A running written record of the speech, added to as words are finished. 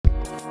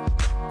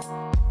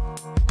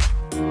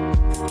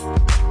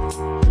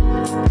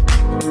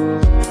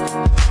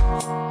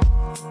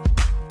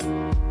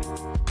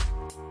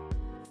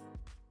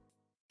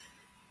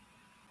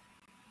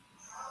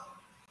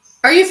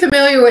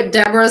familiar with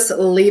Deborah's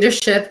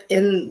leadership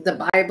in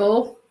the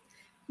Bible?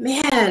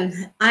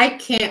 Man, I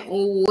can't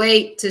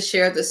wait to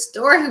share the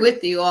story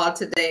with you all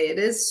today. It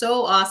is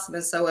so awesome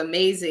and so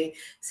amazing.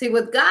 See,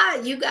 with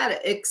God, you got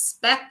to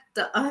expect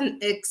the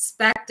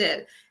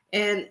unexpected.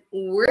 And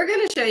we're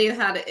going to show you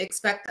how to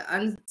expect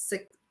the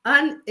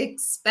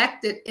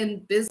unexpected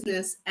in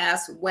business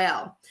as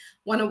well.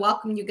 Want to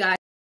welcome you guys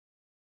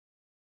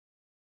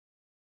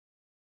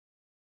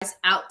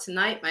out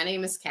tonight. My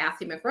name is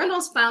Kathy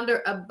McReynolds, founder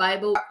of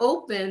Bible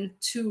Open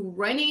to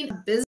running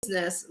a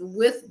business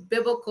with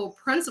biblical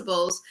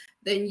principles.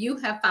 Then you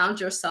have found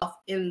yourself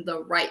in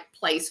the right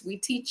place. We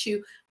teach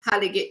you how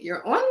to get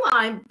your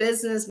online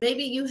business.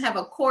 Maybe you have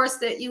a course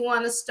that you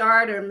want to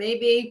start, or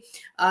maybe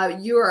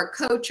you're a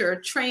coach or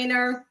a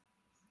trainer,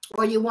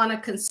 or you want a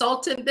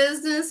consultant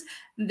business.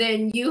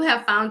 Then you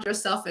have found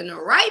yourself in the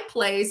right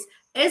place,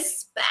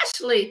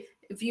 especially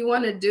if you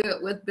want to do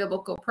it with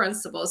biblical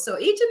principles. So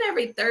each and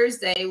every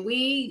Thursday,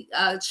 we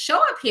show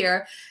up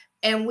here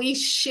and we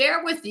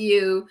share with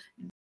you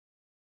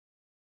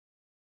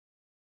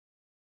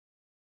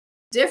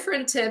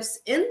different tips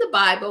in the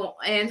Bible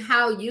and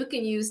how you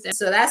can use them.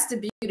 So that's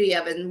the beauty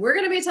of it. And we're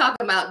going to be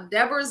talking about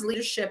Deborah's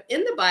leadership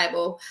in the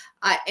Bible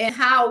and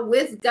how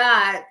with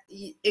God,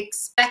 you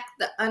expect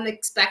the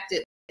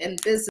unexpected in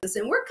business.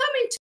 And we're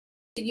coming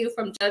to you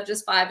from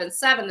Judges 5 and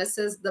 7. It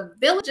says, the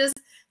villages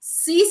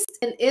ceased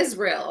in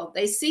Israel.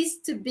 They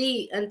ceased to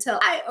be until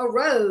I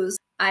arose,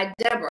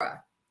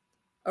 Deborah,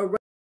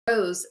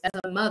 arose as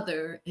a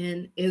mother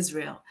in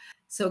Israel.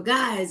 So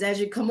guys, as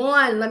you come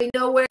on, let me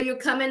know where you're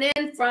coming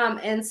in from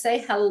and say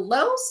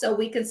hello so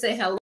we can say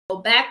hello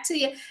back to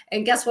you.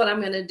 And guess what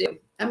I'm going to do?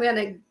 I'm going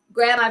to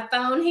grab my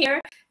phone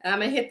here and I'm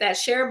going to hit that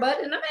share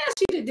button. And I'm going to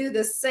ask you to do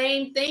the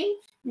same thing.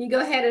 You go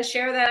ahead and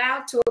share that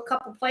out to a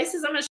couple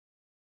places. I'm going to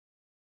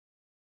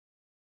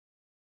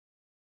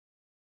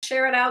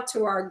share it out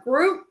to our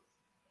group.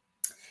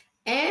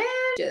 And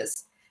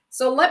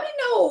so let me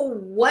know,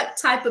 what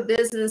type of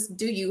business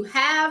do you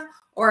have,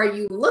 or are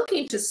you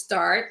looking to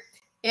start?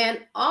 And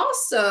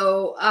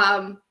also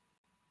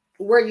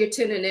where you're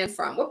tuning in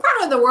from. What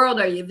part of the world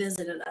are you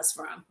visiting us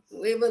from?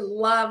 We would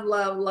love,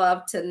 love,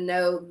 love to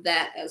know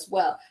that as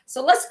well.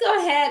 So let's go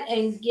ahead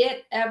and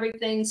get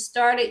everything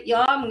started,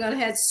 y'all. I'm going to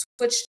head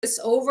switch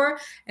this over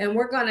and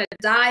we're going to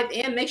dive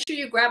in. Make sure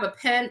you grab a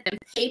pen and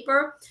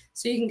paper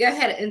so you can go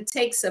ahead and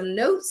take some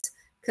notes,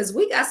 because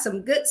we got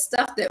some good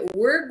stuff that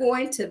we're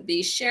going to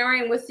be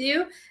sharing with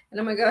you. And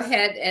I'm going to go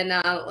ahead and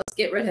let's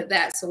get rid of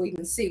that so we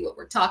can see what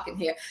we're talking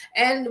here.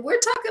 And we're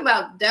talking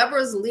about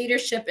Deborah's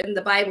leadership in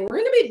the Bible. We're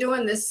going to be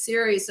doing this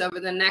series over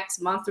the next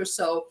month or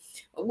so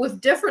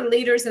with different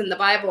leaders in the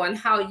Bible and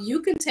how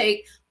you can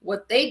take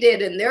what they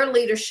did in their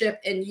leadership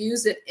and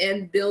use it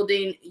in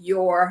building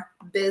your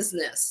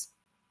business.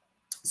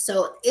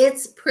 So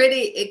it's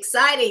pretty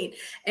exciting.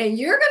 And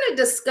you're going to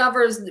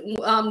discover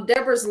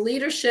Deborah's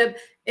leadership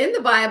in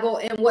the Bible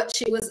and what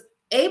she was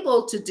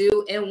able to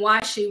do and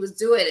why she was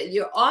doing it.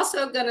 You're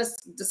also going to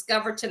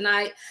discover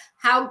tonight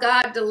how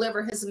God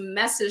delivered his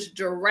message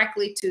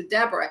directly to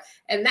Deborah.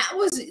 And that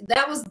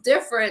was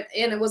different,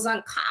 and it was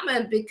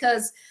uncommon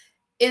because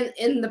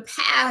in the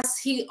past,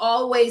 he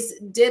always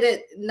did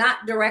it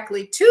not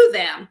directly to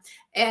them.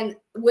 And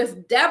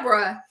with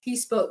Deborah, he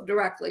spoke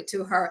directly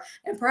to her.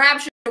 And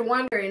perhaps you're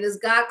wondering, is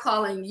God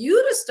calling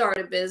you to start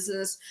a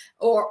business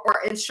or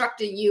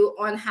instructing you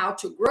on how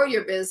to grow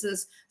your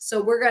business?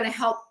 So we're going to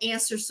help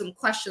answer some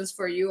questions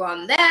for you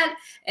on that,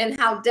 and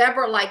how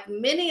Deborah, like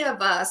many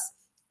of us,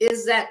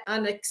 is that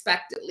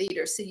unexpected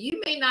leader. So you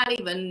may not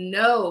even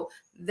know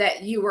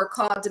that you were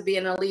called to be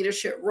in a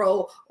leadership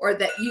role or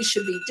that you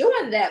should be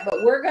doing that,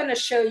 but we're going to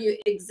show you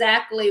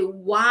exactly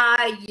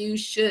why you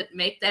should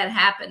make that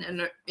happen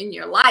in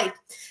your life.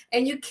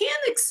 And you can't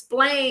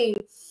explain,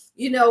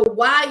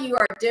 why you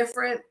are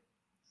different.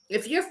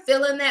 If you're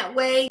feeling that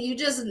way, you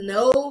just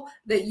know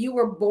that you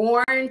weren't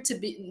born to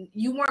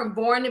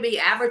be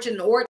average and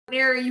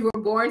ordinary. You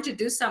were born to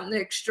do something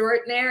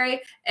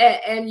extraordinary,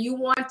 and you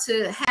want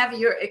to have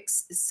your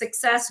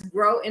success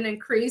grow and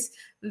increase.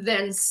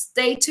 Then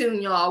stay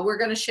tuned, y'all. We're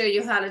going to show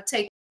you how to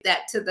take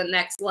that to the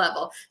next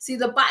level. See,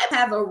 the Bible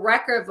have a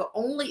record of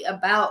only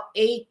about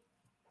 8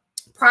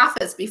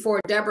 prophets before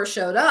Deborah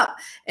showed up.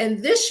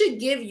 And this should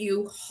give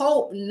you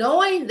hope,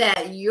 knowing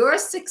that your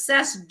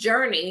success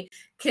journey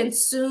can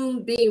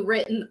soon be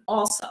written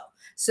also.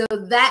 So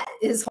that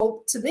is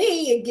hope to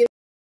me. It gives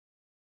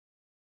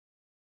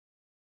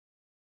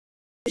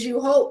you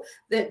hope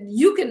that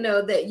you can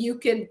know that you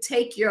can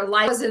take your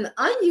life as an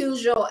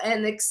unusual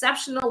and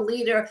exceptional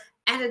leader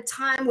at a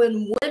time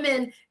when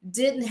women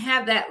didn't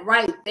have that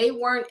right. They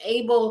weren't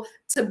able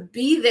to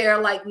be there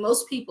like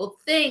most people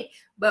think.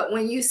 But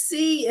when you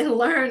see and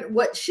learn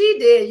what she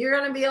did, you're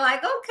going to be like,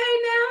 okay,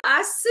 now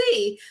I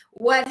see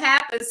what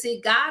happened.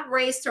 See, God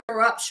raised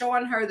her up,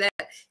 showing her that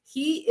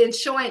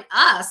showing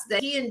us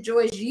that he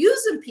enjoys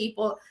using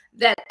people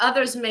that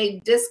others may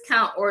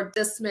discount or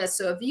dismiss.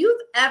 So if you've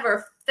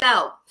ever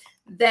felt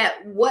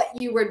that what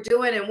you were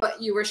doing and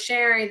what you were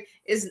sharing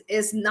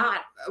is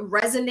not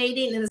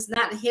resonating and it's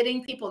not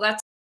hitting people,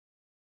 that's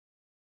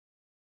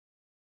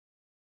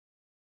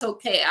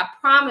okay. I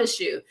promise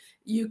you,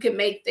 you can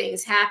make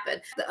things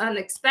happen. The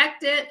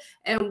unexpected,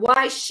 and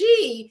why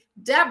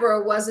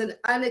Deborah, was an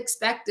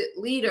unexpected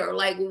leader.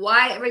 Like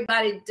why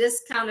everybody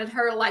discounted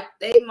her like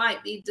they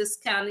might be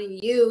discounting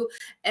you,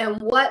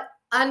 and what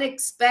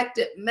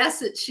unexpected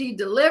message she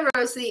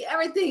delivered. See,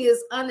 everything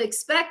is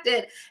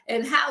unexpected,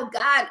 and how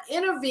God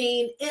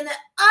intervened in an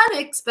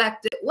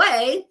unexpected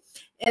way,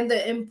 and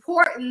the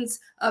importance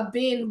of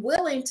being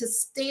willing to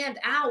stand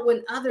out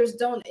when others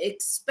don't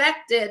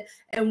expect it,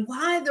 and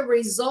why the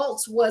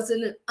results was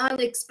an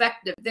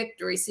unexpected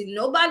victory. See,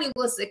 nobody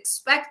was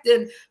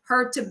expecting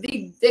her to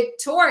be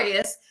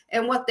victorious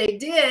in what they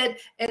did,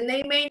 and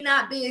they may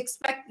not be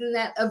expecting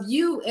that of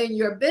you and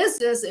your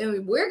business.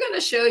 And we're going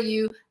to show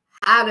you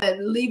how to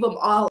leave them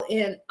all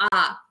in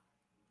awe,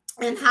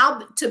 and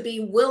how to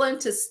be willing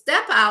to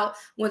step out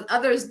when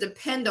others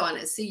depend on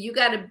it. See, you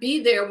got to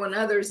be there when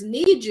others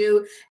need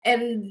you,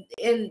 and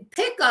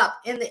pick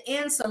up in the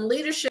end some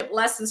leadership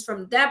lessons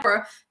from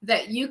Deborah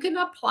that you can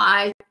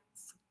apply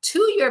to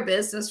your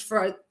business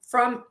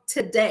from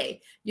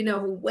today,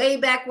 way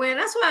back when.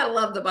 That's why I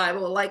love the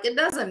Bible. Like, it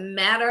doesn't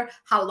matter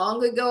how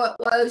long ago it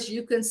was,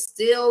 you can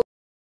still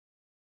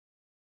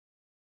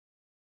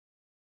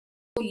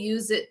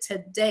use it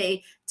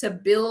today to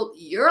build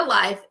your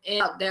life.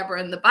 And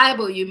Deborah in the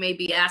Bible, you may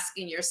be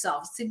asking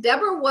yourself. See,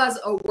 Deborah was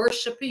a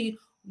worshiping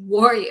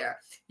warrior.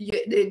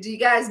 Do you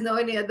guys know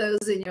any of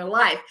those in your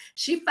life?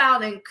 She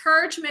found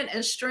encouragement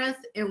and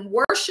strength in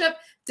worship,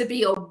 to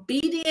be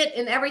obedient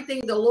in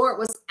everything the Lord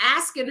was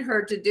asking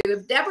her to do.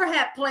 If Deborah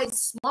had played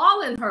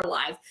small in her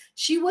life,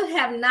 she would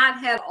have not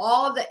had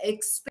all the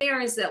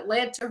experience that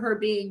led to her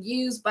being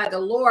used by the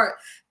Lord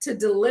to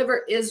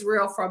deliver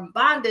Israel from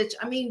bondage.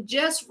 I mean,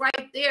 just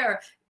right there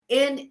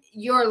in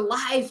your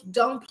life,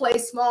 don't play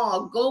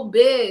small, go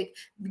big,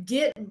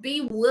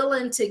 be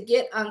willing to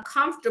get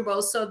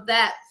uncomfortable so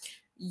that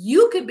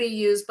you could be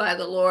used by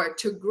the Lord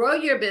to grow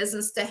your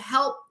business, to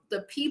help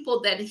the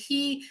people that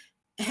He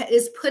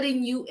is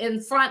putting you in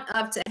front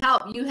of to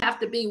help. You have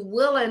to be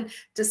willing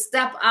to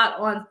step out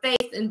on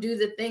faith and do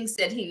the things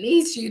that He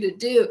needs you to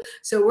do.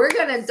 So we're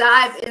going to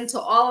dive into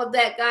all of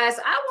that, guys.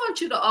 I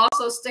want you to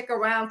also stick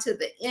around to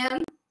the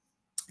end,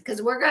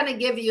 because we're going to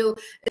give you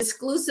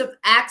exclusive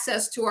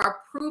access to our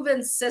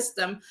proven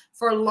system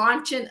for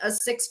launching a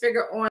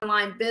six-figure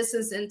online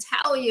business, and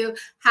tell you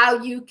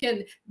how you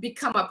can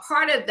become a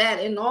part of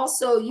that. And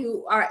also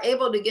you are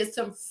able to get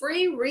some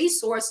free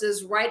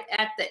resources right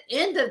at the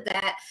end of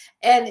that.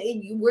 And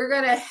we're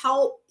going to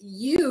help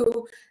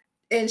you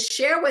and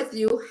share with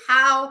you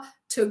how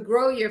to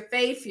grow your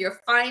faith, your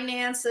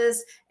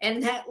finances,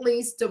 and that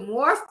leads to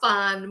more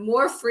fun,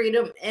 more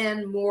freedom,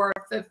 and more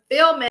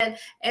fulfillment.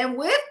 And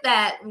with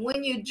that,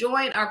 when you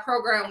join our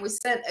program, we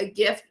send a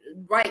gift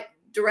right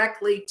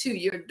directly to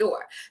your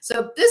door.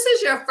 So if this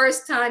is your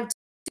first time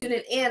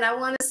tuning in, I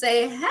want to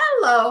say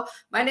hello.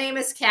 My name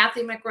is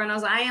Kathy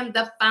McReynolds. I am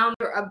the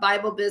founder of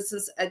Bible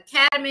Business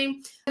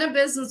Academy. I'm a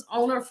business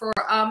owner for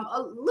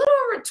a little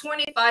over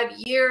 25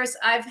 years.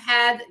 I've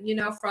had,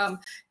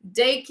 from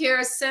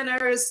daycare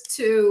centers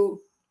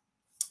to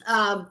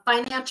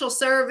financial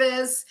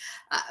service,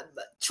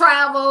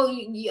 travel,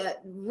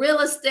 real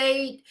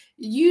estate,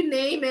 you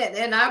name it.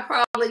 And I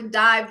probably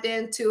dived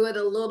into it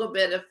a little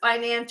bit. A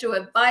financial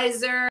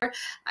advisor.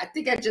 I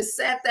think I just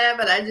said that,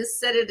 but I just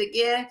said it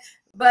again.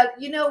 But,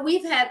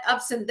 we've had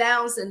ups and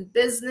downs in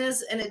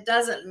business, and it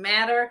doesn't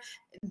matter.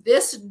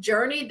 This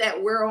journey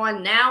that we're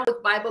on now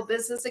with Bible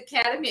Business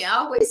Academy, I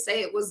always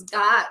say it was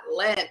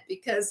God-led,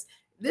 because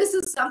this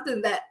is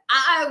something that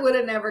I would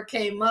have never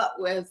came up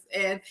with.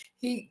 And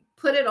He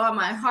put it on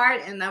my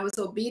heart, and I was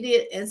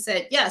obedient and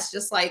said yes,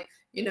 just like,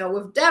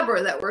 with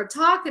Deborah that we're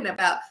talking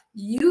about.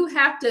 You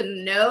have to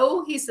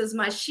know, He says,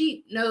 my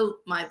sheep know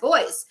my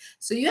voice.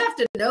 So you have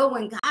to know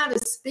when God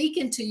is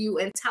speaking to you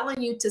and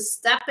telling you to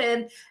step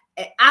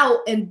out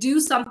and do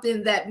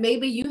something that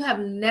maybe you have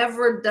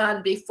never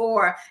done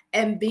before,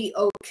 and be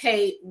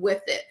okay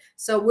with it.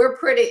 So we're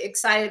pretty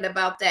excited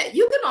about that.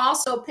 You can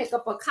also pick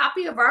up a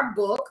copy of our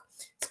book.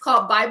 It's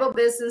called Bible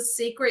Business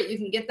Secret. You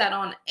can get that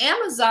on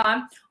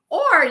Amazon,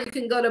 or you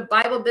can go to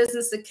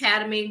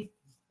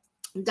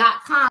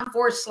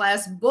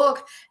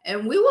BibleBusinessAcademy.com/book,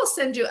 and we will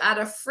send you out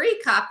a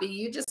free copy.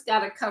 You just got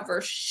to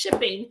cover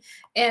shipping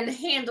and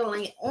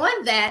handling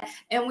on that.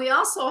 And we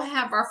also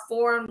have our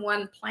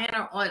 4-in-1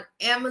 planner on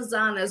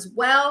Amazon as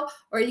well,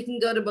 or you can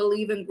go to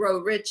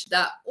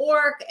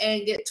believeandgrowrich.org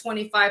and get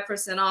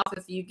 25% off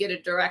if you get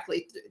it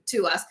directly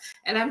to us.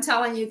 And I'm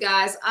telling you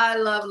guys, I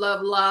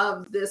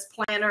love this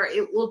planner.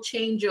 It will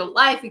change your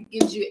life. It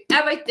gives you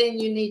everything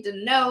you need to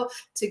know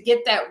to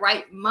get that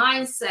right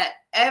mindset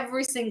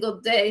every single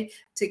day,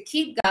 to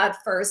keep God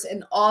first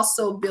and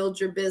also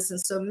build your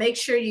business. So make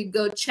sure you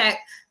go check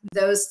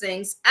those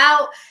things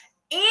out.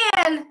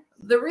 And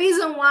the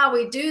reason why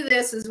we do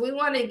this is we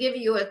want to give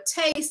you a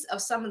taste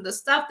of some of the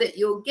stuff that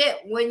you'll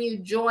get when you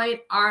join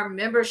our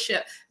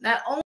membership.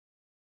 Not only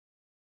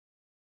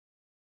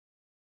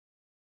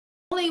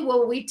only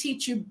will we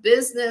teach you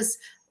business,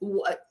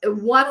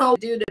 what to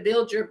do to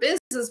build your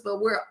business,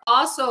 but we're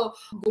also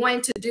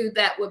going to do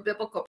that with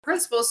biblical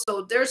principles.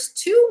 So there's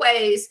two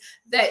ways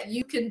that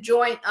you can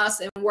join us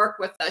and work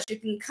with us. You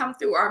can come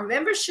through our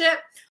membership,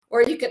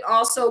 or you can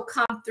also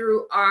come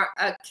through our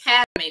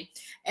academy.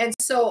 And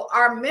so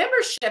our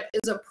membership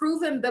is a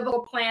proven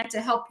biblical plan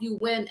to help you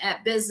win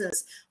at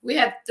business. We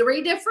have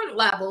 3 different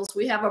levels.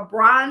 We have a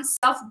bronze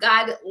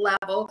self-guided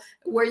level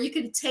where you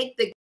can take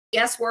the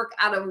guesswork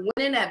out of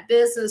winning at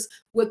business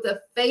with the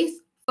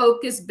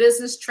faith-focused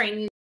business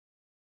training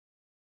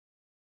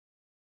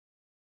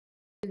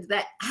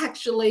that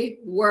actually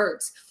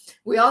works.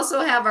 We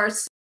also have our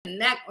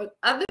connect with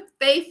other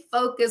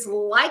faith-focused,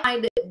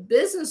 like-minded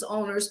business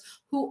owners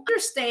who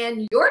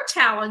understand your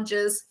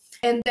challenges,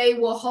 and they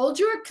will hold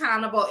you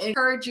accountable,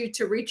 encourage you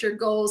to reach your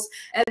goals.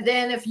 And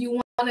then if you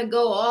want to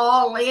go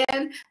all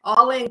in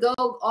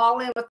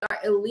with our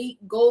elite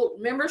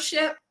gold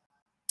membership,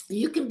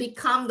 you can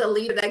become the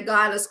leader that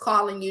God is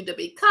calling you to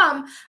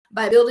become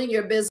by building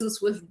your business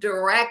with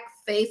direct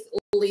faith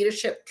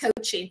leadership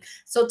coaching.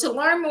 So to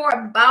learn more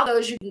about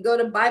those, you can go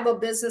to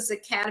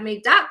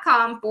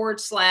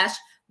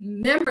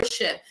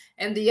BibleBusinessAcademy.com/membership.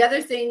 And the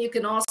other thing you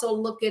can also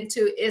look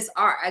into is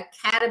our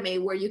academy,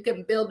 where you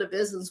can build a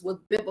business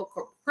with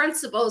biblical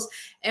principles.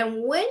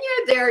 And when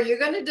you're there, you're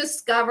going to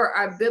discover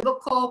our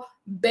biblical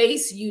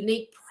based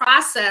unique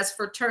process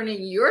for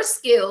turning your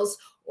skills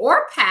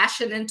or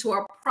passion into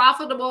a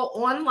profitable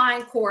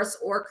online course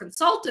or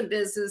consultant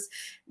business.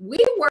 We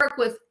work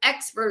with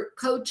expert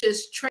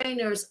coaches,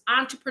 trainers,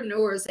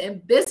 entrepreneurs,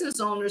 and business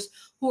owners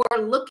who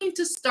are looking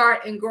to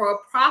start and grow a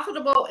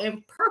profitable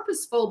and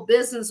purposeful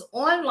business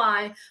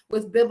online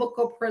with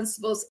biblical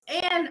principles,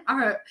 and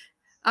our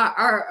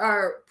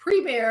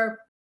premier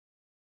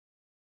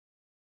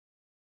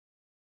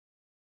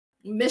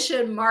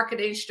mission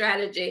marketing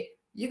strategy.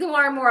 You can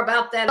learn more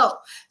about that.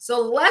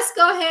 So let's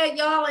go ahead,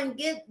 y'all, and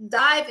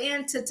dive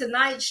into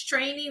tonight's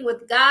training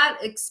with God.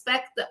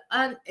 Expect the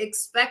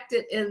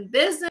unexpected in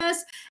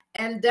business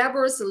and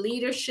Deborah's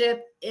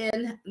leadership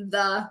in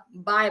the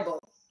Bible.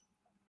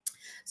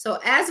 So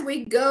as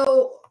we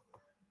go,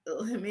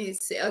 let me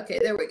see. Okay,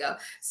 there we go.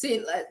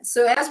 See,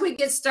 so as we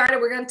get started,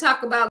 we're going to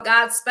talk about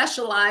God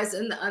specialized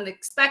in the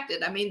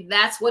unexpected. I mean,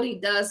 that's what he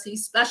does. He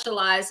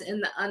specialized in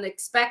the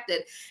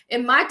unexpected.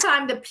 In my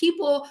time, the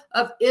people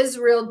of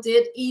Israel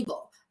did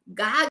evil.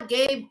 God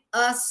gave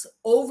us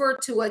over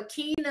to a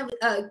king of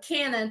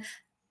Canaan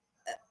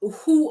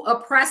who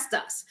oppressed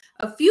us.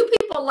 A few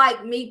people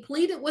like me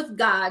pleaded with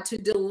God to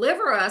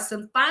deliver us,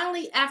 and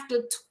finally,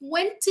 after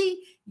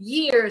 20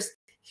 years,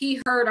 he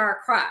heard our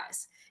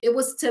cries. It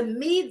was to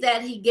me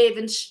that he gave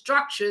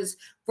instructions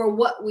for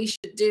what we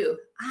should do.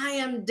 I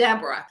am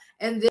Deborah,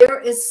 and there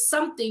is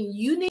something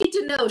you need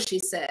to know, she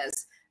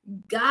says.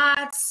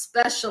 God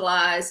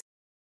specialized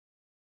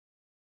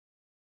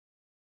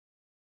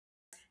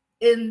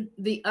in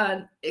the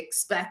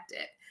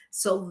unexpected.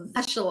 So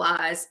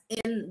specialize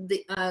in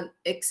the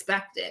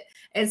unexpected.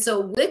 And so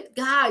with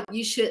God,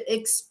 you should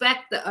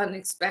expect the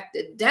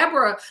unexpected.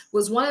 Deborah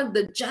was one of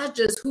the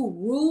judges who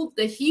ruled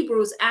the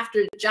Hebrews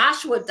after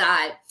Joshua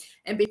died,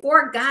 and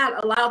before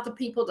God allowed the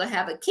people to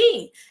have a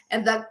king.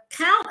 And the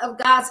account of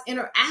God's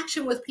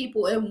interaction with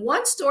people in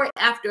one story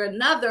after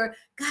another,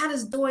 God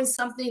is doing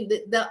something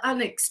the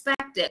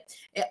unexpected.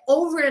 And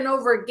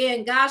over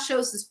again, God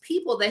shows his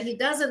people that he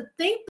doesn't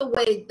think the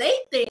way they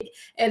think,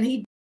 and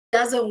he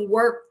doesn't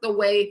work the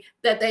way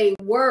that they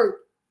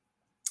work.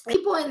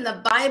 People in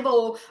the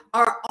Bible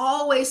are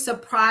always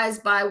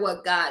surprised by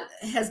what God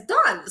has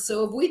done.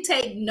 So if we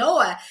take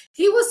Noah,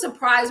 he was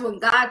surprised when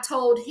God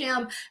told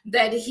him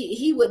that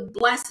he would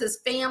bless his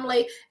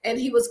family, and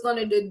he was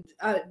going to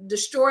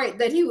destroy,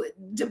 that he would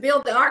to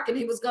build the ark, and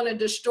he was going to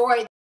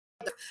destroy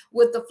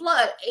with the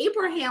flood.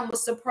 Abraham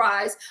was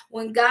surprised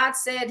when God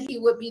said he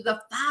would be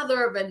the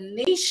father of a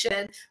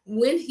nation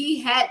when he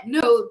had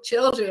no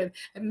children.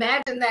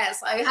 Imagine that.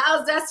 It's like,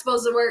 how's that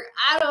supposed to work?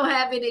 I don't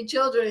have any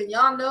children, and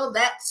y'all know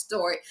that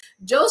story.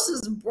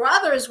 Joseph's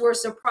brothers were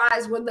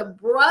surprised when the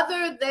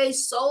brother they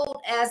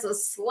sold as a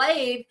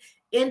slave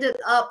ended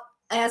up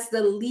as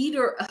the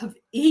leader of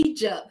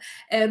Egypt.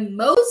 And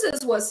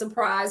Moses was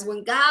surprised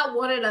when God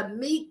wanted a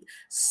meek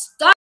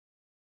starter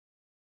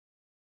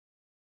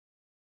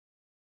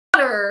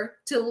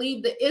to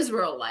lead the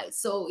Israelites.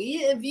 So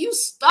if you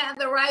start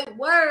the right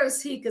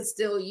words, he could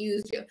still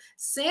use you.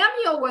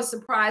 Samuel was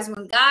surprised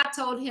when God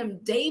told him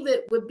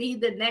David would be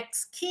the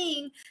next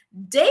king.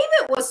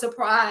 David was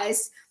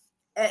surprised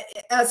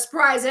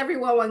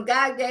everyone when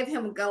God gave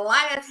him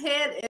Goliath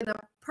head in a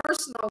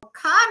personal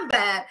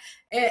combat.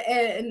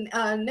 And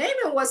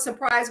Naaman was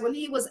surprised when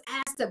he was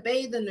asked to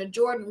bathe in the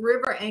Jordan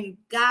River, and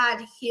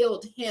God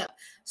healed him.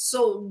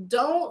 So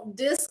don't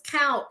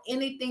discount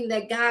anything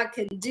that God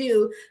can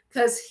do,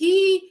 because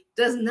he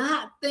does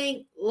not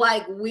think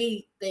like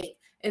we think.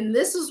 And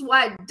this is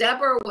why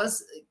Deborah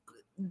was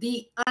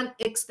the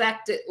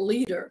unexpected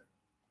leader.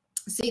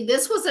 See,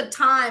 this was a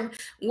time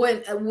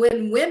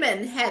when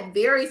women had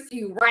very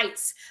few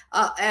rights,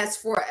 as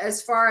far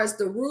as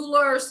the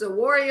rulers, the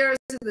warriors,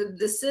 the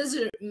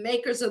decision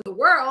makers of the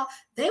world.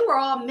 They were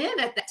all men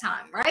at that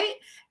time, right?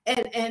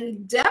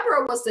 And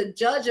Deborah was the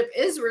judge of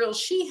Israel.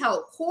 She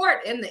held court,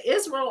 and the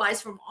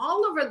Israelites from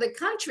all over the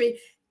country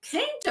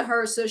came to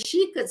her so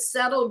she could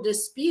settle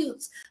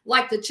disputes,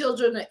 like the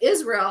children of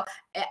Israel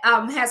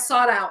had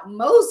sought out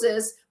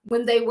Moses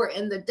when they were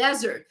in the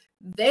desert.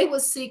 They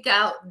would seek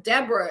out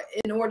Deborah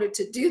in order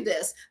to do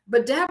this.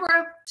 But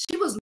Deborah, she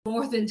was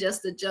more than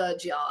just a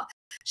judge, y'all.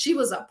 She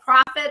was a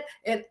prophet.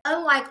 And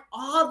unlike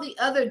all the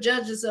other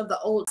judges of the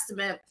Old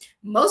Testament,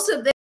 most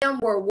of them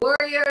were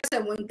warriors.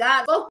 And when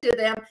God spoke to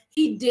them,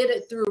 he did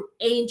it through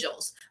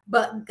angels.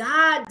 But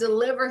God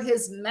delivered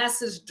his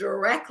message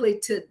directly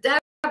to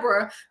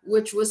Deborah,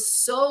 which was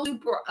so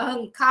super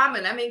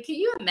uncommon. I mean, can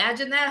you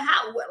imagine that?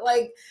 How,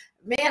 like,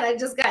 man, I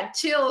just got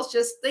chills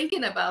just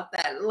thinking about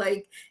that.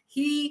 Like,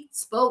 he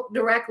spoke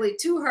directly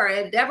to her,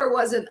 and Deborah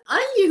was an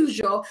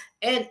unusual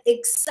and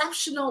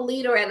exceptional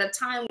leader at a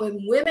time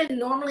when women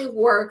normally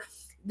were,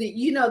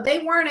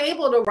 they weren't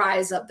able to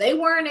rise up. They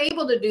weren't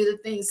able to do the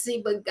things.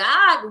 See, but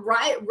God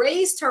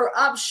raised her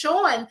up,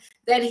 showing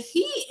that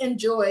he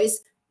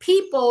enjoys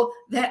people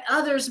that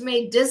others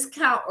may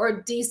discount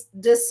or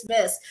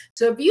dismiss.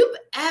 So if you've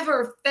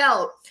ever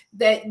felt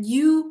that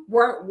you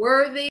weren't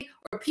worthy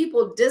or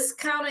people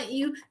discounted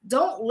you,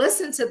 don't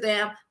listen to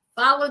them.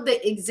 Follow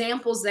the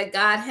examples that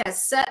God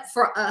has set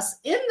for us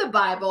in the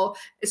Bible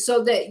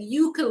so that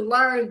you can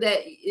learn that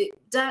it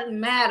doesn't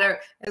matter.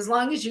 As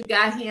long as you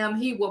got him,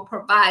 he will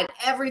provide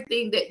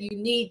everything that you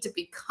need to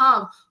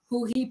become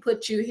who he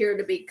put you here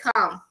to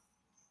become.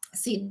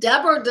 See,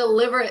 Deborah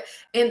delivered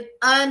an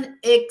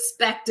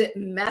unexpected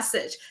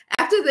message.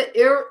 After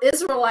the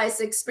Israelites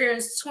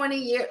experienced 20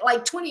 years,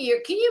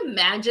 can you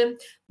imagine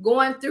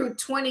going through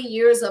 20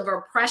 years of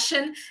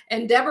oppression?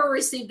 And Deborah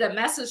received a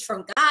message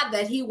from God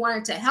that he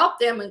wanted to help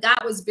them, and God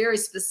was very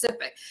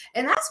specific.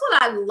 And that's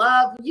what I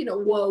love,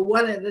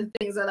 one of the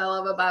things that I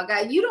love about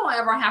God. You don't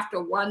ever have to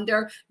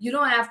wonder. You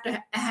don't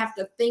have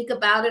to think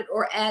about it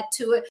or add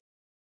to it.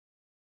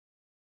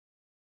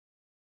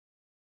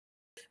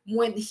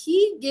 When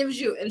he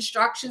gives you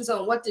instructions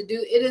on what to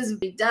do, it is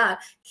be done.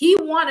 He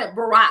wanted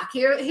Barak.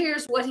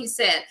 Here's what he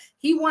said.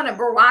 He wanted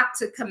Barak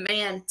to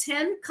command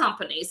 10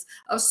 companies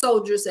of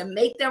soldiers and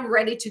make them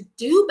ready to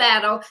do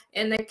battle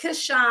in the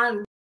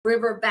Kishon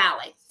River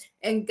Valley.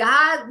 And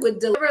God would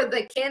deliver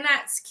the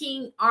Canaan's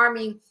king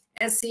army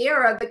and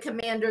Sisera, the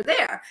commander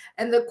there.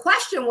 And the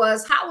question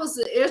was, how was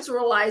the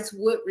Israelites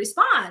would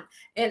respond?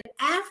 And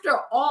after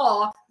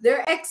all,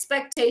 their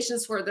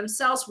expectations for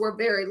themselves were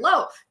very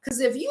low. Because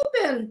if you've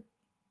been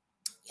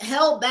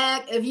held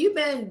back, if you've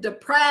been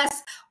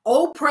depressed,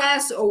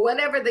 oppressed, or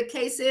whatever the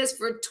case is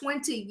for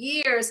 20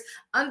 years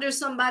under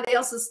somebody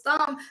else's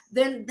thumb,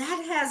 then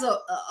that has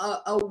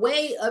a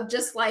way of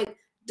just like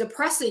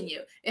depressing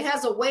you. It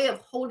has a way of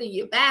holding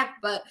you back,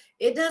 but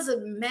it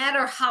doesn't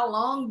matter how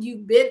long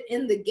you've been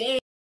in the game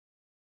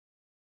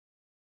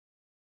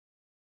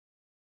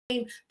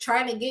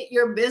trying to get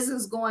your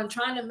business going,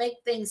 trying to make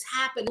things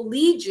happen,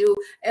 lead you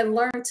and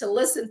learn to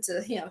listen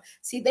to him.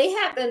 See, they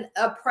have been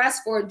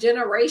oppressed for a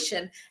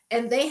generation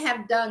and they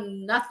have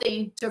done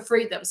nothing to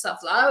free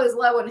themselves. I always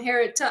love when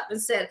Harriet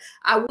Tubman said,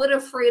 I would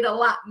have freed a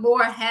lot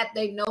more had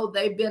they known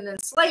they've been in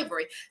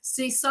slavery.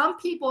 See, some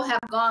people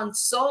have gone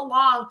so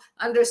long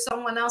under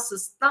someone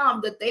else's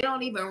thumb that they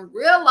don't even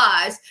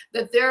realize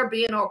that they're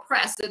being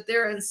oppressed, that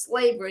they're in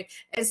slavery.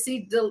 And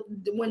see,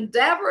 when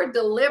Deborah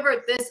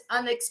delivered this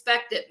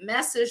unexpected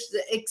message,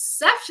 the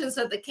exceptions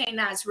of the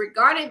Canaanites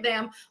regarding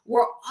them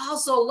were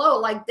also low.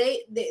 Like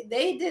they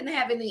didn't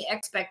have any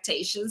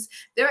expectations.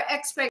 Their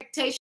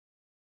expectations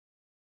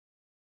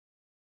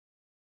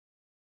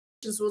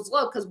was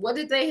low, because what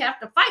did they have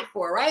to fight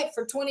for, right?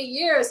 For 20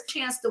 years,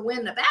 chance to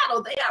win the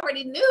battle. They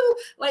already knew,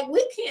 like,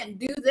 we can't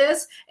do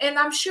this. And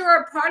I'm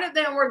sure part of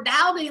them were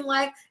doubting,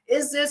 like,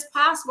 is this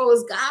possible?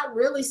 Is God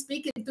really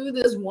speaking through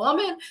this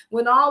woman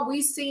when all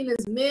we've seen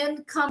is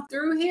men come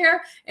through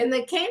here? And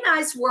the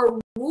Canaanites were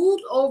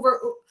ruled over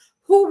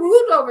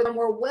them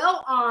were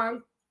well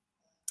armed,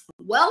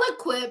 well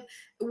equipped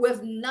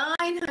with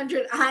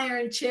 900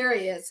 iron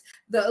chariots,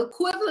 the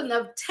equivalent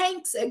of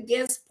tanks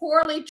against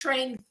poorly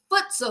trained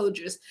foot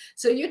soldiers.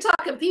 So you're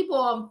talking people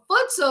on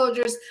foot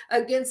soldiers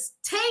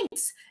against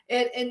tanks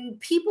and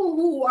people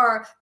who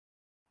are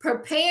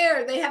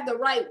prepared. They have the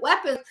right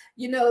weapons.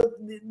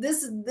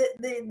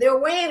 They're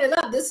weighing it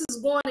up. This is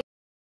going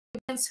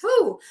against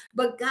who?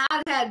 But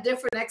God had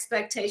different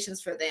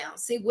expectations for them.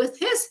 See, with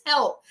his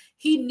help,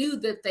 he knew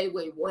that they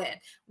would win.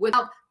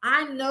 Without,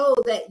 I know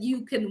that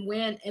you can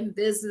win in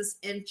business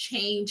and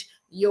change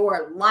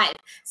your life.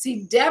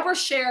 See, Deborah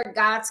shared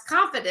God's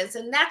confidence,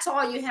 and that's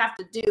all you have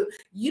to do.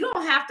 You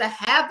don't have to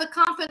have the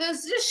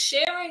confidence, just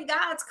sharing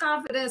God's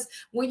confidence.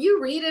 When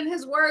you read in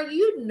his word,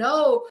 you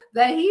know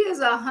that he is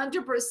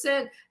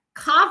 100%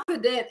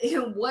 confident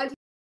in what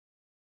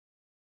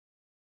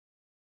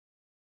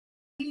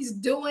he's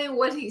doing,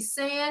 what he's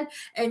saying.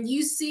 And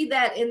you see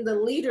that in the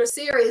leader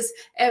series.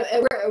 And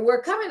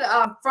we're coming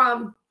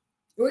from,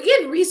 we're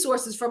getting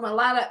resources from a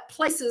lot of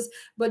places,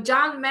 but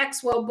John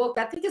Maxwell book,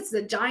 I think it's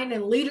The Giant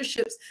in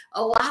Leaderships.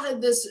 A lot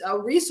of this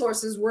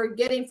resources we're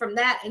getting from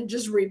that and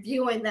just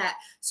reviewing that.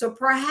 So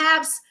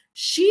perhaps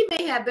she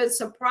may have been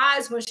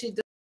surprised when she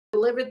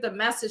delivered the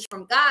message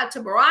from God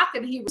to Barak,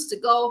 and he was to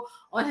go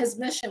on his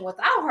mission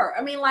without her.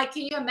 I mean, like,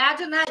 can you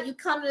imagine that? You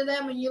come to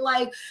them and you're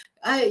like,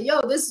 hey,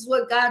 yo, this is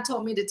what God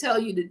told me to tell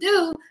you to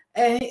do.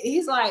 And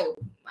he's like,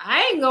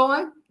 I ain't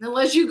going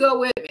unless you go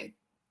with me.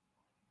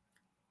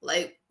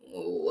 Like,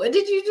 what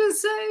did you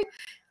just say?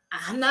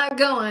 I'm not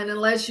going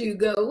unless you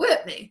go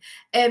with me.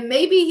 And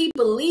maybe he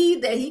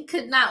believed that he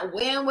could not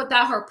win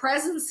without her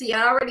presence. He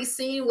had already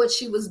seen what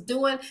she was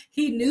doing.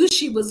 He knew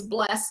she was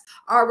blessed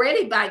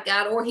already by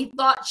God, or he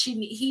thought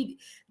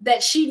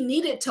that she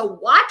needed to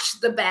watch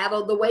the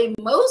battle the way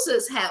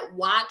Moses had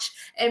watched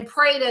and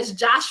prayed as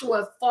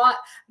Joshua fought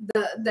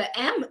the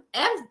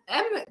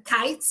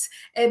Amalekites.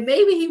 And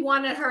maybe he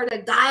wanted her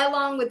to die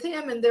along with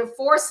him and their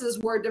forces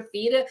were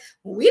defeated.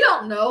 We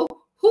don't know.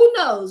 Who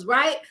knows,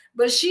 right?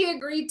 But she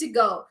agreed to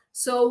go.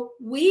 So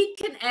we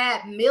can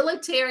add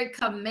military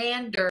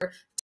commander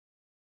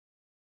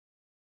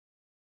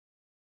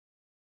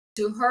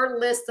to her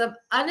list of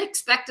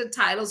unexpected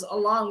titles,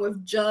 along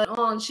with Judge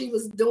on. She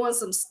was doing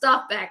some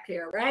stuff back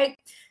here, right?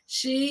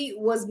 She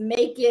was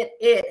making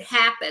it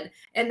happen.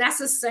 And that's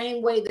the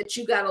same way that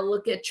you got to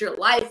look at your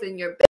life and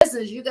your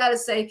business. You got to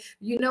say,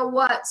 you know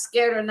what,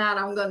 scared or not,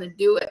 I'm going to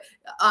do it.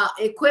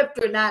 Equipped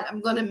or not,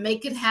 I'm going to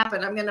make it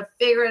happen. I'm going to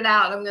figure it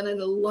out. I'm going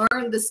to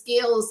learn the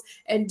skills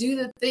and do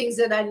the things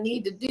that I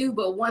need to do.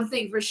 But one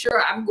thing for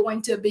sure, I'm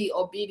going to be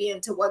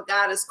obedient to what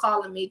God is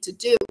calling me to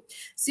do.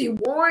 See,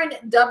 Warren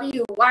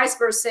W.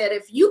 Weisberg said,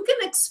 if you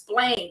can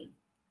explain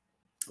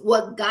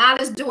what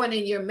God is doing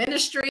in your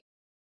ministry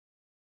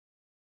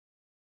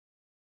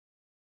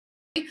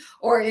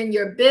or in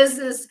your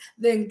business,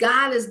 then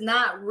God is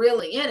not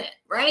really in it,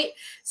 right?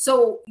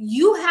 So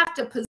you have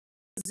to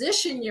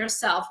position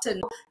yourself to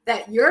know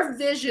that your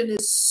vision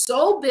is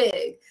so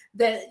big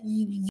that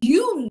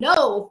you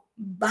know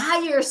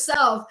by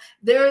yourself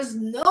there's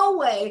no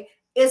way,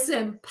 it's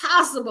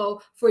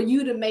impossible for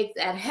you to make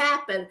that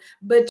happen.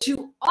 But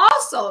you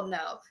also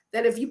know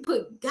that if you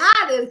put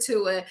God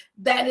into it,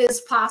 that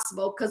is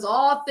possible, because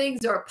all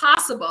things are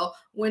possible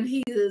when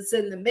he is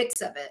in the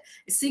mix of it.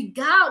 You see,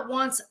 God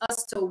wants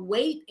us to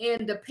wait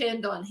and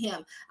depend on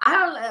him. I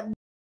don't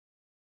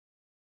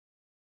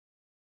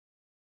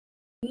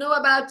know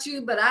about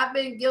you, but I've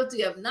been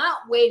guilty of not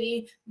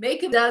waiting.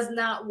 Making does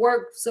not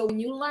work. So when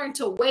you learn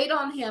to wait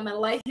on him and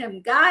let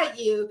him guide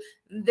you,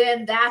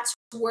 then that's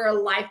where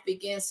life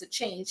begins to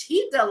change.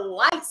 He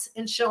delights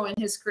in showing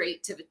his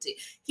creativity.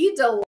 He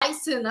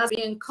delights in us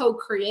being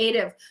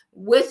co-creative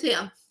with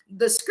him.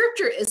 The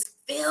scripture is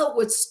filled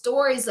with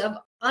stories of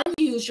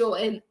unusual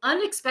and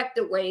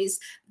unexpected ways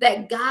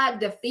that God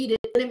defeated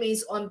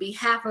enemies on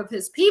behalf of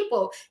his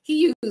people.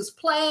 He used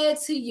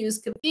plagues, he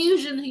used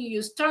confusion, he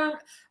used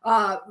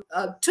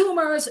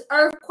tumors,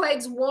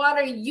 earthquakes,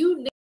 water,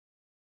 you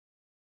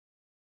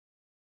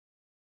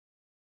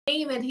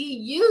name it. He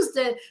used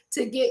it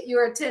to get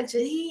your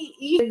attention. He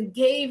even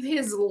gave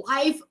his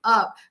life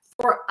up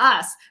for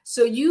us.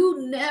 So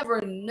you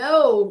never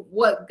know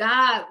what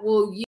God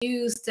will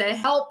use to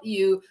help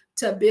you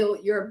to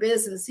build your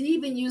business. He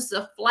even used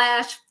a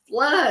flash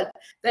flood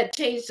that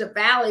changed the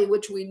valley,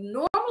 which we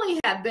normally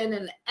have been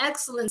an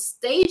excellent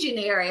staging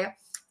area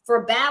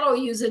for battle,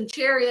 using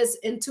chariots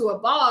into a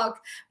bog,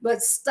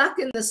 but stuck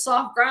in the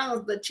soft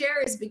ground, the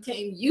chariots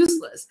became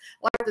useless.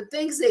 Like the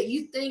things that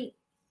you think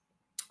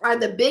are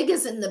the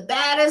biggest and the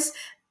baddest,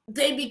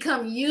 they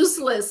become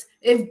useless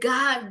if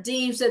God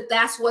deems that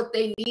that's what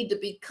they need to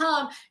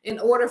become in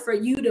order for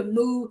you to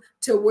move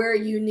to where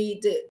you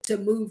need to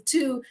move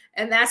to.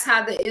 And that's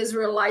how the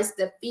Israelites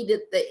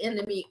defeated the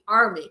enemy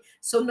army.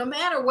 So no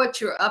matter what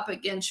you're up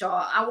against,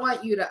 y'all, I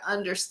want you to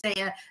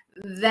understand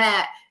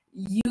that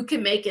you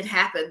can make it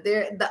happen.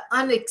 The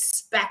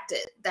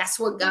unexpected, that's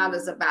what God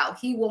is about.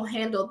 He will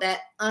handle that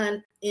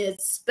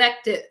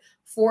unexpected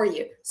for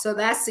you. So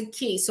that's the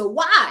key. So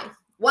why?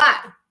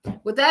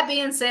 With that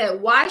being said,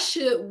 why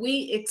should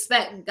we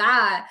expect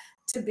God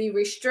to be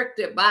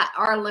restricted by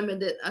our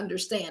limited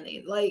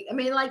understanding?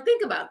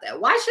 Think about that.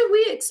 Why should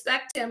we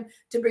expect him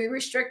to be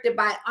restricted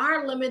by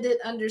our limited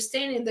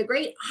understanding? The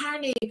great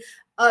irony,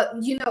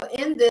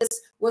 in this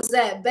was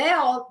that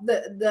Baal,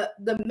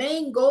 the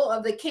main goal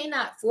of the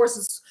Canaanite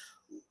forces,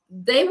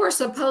 they were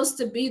supposed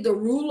to be the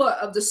ruler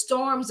of the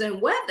storms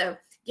and weather.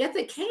 Yet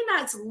the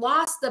Canaanites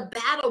lost the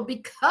battle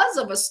because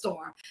of a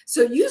storm.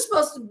 So you're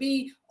supposed to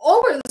be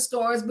over the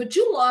storms, but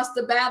you lost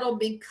the battle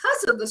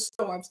because of the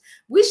storms.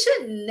 We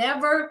should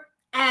never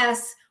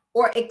ask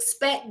or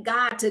expect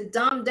God to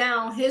dumb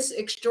down his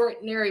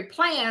extraordinary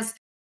plans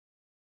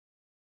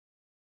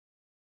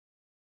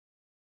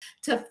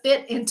to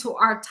fit into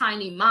our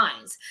tiny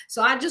minds.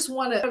 So I just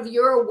want to have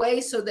your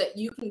way so that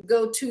you can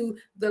go to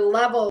the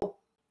level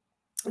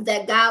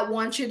that God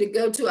wants you to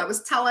go to. I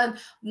was telling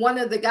one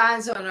of the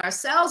guys on our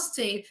sales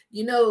team,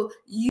 you know,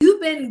 you've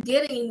been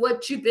getting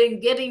what you've been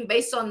getting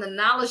based on the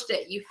knowledge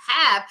that you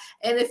have.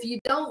 And if you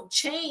don't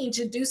change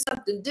and do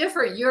something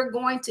different, you're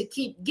going to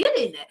keep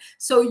getting it.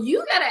 So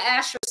you got to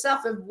ask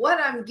yourself, if what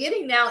I'm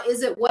getting now,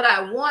 is it what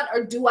I want,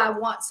 or do I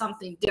want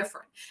something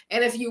different?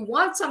 And if you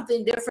want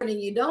something different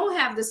and you don't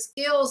have the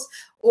skills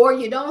or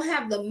you don't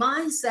have the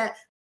mindset,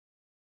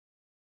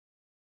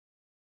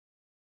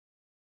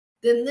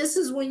 then this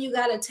is when you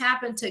got to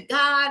tap into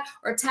God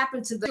or tap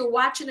into you're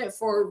watching it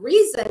for a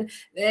reason.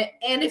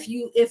 And if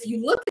you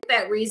look at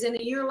that reason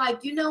and you're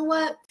like, you know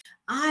what?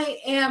 I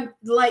am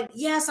like,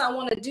 yes, I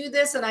want to do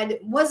this. And I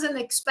wasn't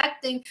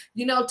expecting,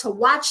 you know, to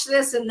watch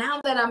this. And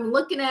now that I'm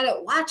looking at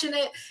it, watching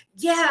it,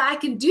 yeah, I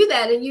can do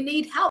that. And you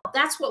need help.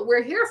 That's what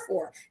we're here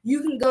for.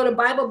 You can go to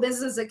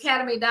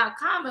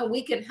BibleBusinessAcademy.com and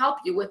we can help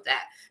you with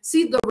that.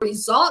 See, the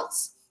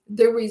results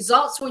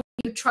when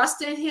you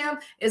trust in him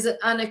is an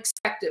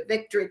unexpected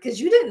victory, because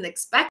you didn't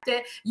expect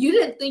it. You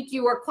didn't think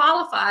you were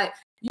qualified.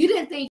 You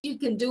didn't think you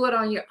can do it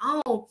on your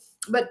own.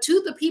 But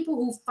to the people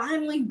who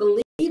finally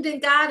believed in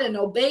God and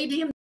obeyed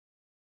him,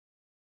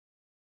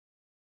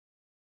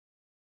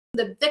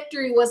 the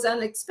victory was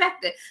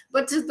unexpected.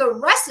 But to the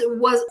rest, it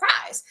was a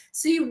prize.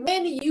 See,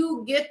 when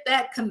you get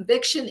that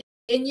conviction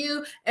in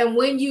you, and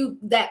when you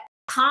that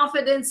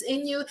confidence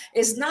in you,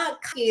 it's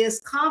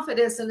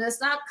confidence, and it's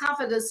not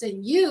confidence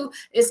in you,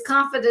 it's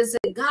confidence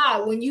in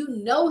God. When you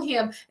know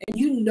him and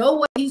you know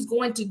what he's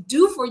going to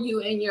do for you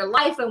in your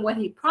life and what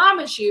he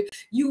promised you,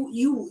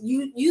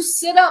 you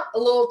sit up a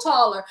little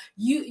taller,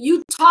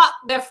 you talk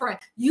different,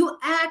 you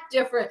act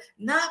different,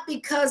 not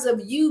because of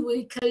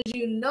you, because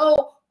you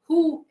know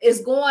who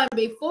is going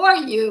before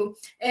you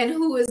and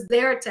who is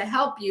there to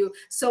help you.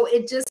 So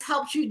it just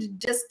helps you to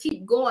just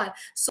keep going.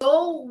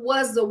 So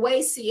was the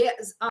way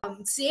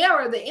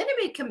Sierra, the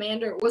enemy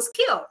commander, was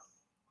killed.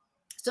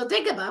 So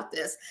think about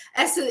this.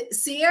 As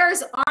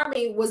Sierra's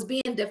army was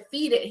being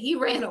defeated, he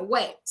ran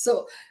away.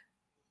 So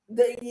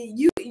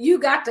you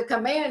got the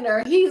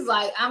commander, he's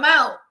like, I'm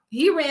out.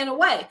 He ran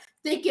away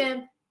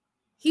thinking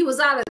he was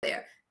out of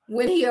there.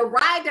 When he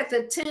arrived at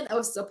the tent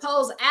of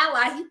supposed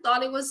ally, he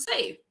thought he was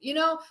safe, you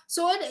know?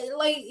 So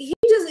he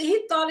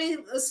thought he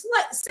was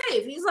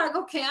safe. He's like,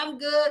 okay, I'm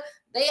good.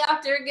 They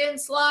out there getting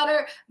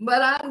slaughtered,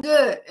 but I'm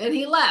good. And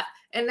he left.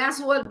 And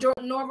that's what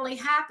normally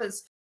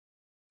happens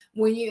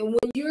when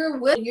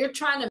you're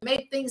trying to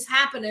make things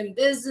happen in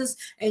business,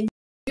 and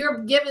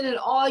you're giving it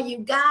all you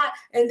got,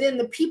 and then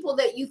the people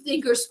that you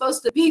think are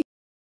supposed to be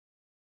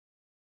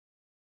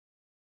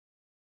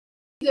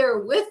there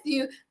with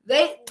you,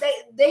 they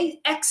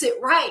exit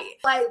right.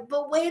 Like,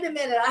 but wait a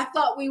minute, I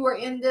thought we were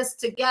in this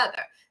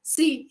together.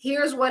 See,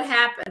 here's what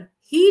happened.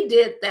 He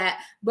did that,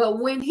 but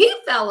when he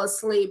fell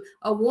asleep,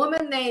 a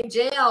woman named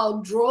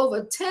Jael drove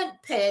a tent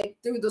peg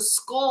through the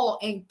skull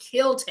and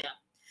killed him.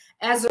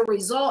 As a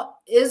result,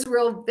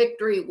 Israel's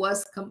victory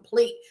was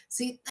complete.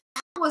 See,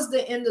 that was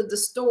the end of the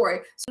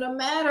story. So no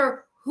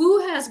matter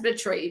who has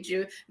betrayed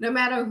you, no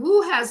matter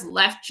who has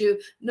left you,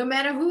 no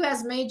matter who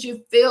has made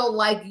you feel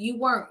like you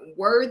weren't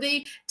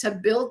worthy to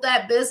build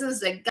that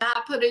business that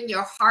God put in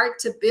your heart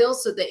to build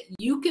so that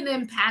you can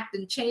impact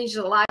and change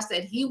the lives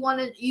that he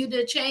wanted you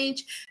to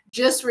change,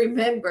 just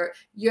remember,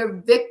 your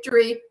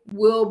victory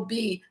will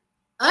be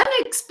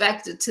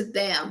unexpected to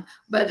them,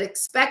 but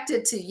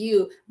expected to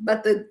you.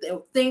 But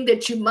the thing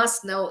that you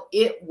must know,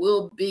 it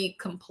will be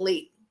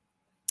complete.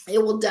 It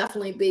will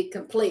definitely be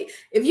complete.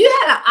 If you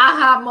had an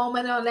aha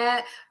moment on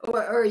that,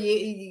 or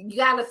you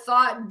got a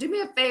thought, do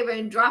me a favor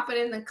and drop it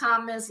in the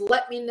comments.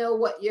 Let me know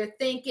what you're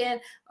thinking,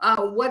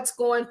 what's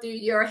going through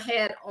your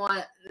head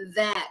on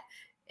that.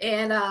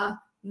 And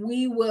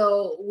we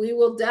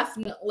will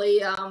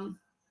definitely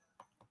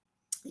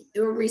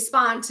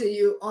respond to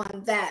you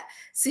on that.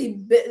 See,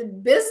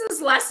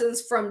 business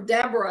lessons from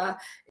Deborah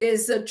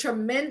is a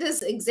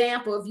tremendous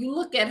example. If you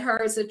look at her,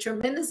 it's a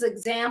tremendous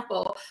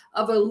example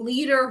of a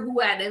leader who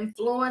had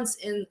influence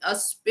in a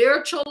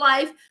spiritual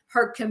life,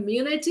 her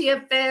community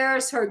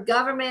affairs, her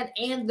government,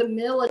 and the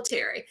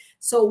military.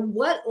 So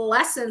what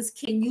lessons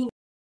can you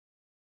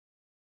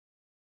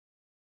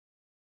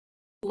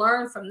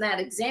learn from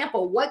that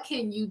example? What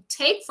can you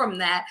take from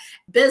that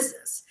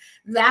business?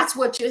 That's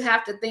what you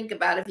have to think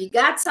about. If you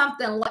got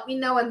something, let me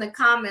know in the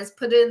comments,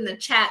 put it in the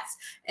chats,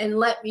 and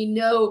let me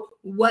know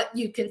what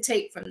you can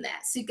take from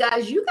that. See,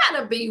 guys, you got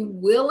to be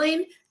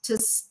willing to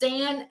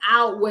stand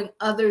out when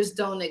others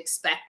don't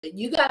expect it.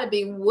 You got to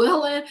be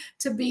willing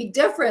to be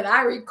different.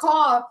 I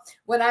recall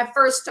when I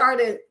first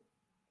started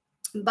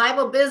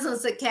Bible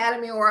Business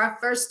Academy, or I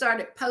first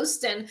started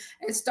posting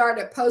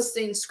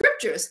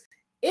scriptures,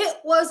 it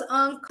was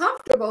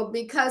uncomfortable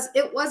because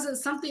it wasn't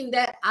something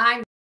that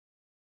I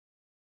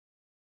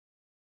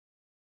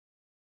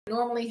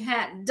normally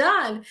hadn't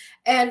done.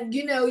 And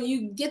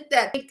you get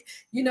that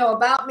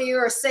about me,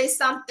 or say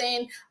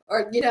something,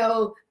 or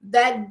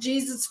that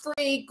Jesus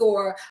freak,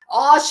 or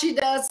all she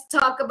does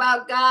talk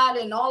about God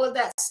and all of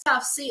that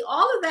stuff. See,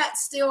 all of that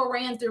still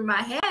ran through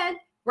my head,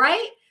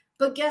 right?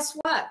 But guess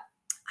what?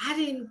 I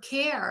didn't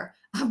care.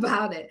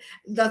 about it.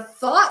 The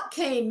thought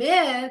came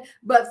in,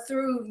 but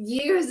through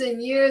years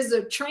and years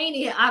of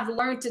training, I've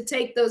learned to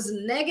take those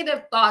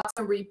negative thoughts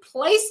and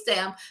replace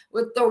them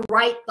with the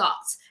right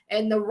thoughts.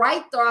 And the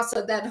right thoughts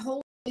are that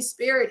Holy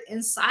Spirit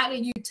inside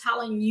of you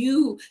telling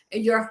you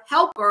and your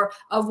helper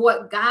of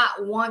what God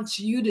wants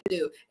you to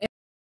do.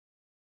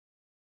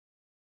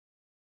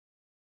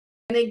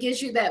 And it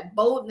gives you that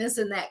boldness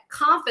and that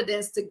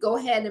confidence to go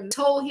ahead and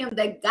told him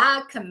that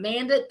God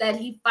commanded that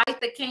he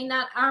fight the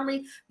Canaanite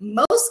army.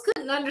 Most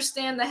couldn't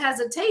understand the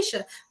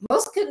hesitation.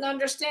 Most couldn't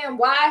understand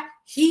why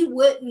he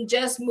wouldn't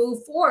just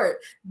move forward.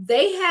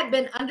 They had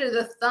been under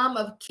the thumb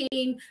of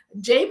King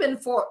Jabin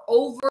for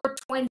over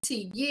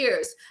 20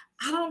 years.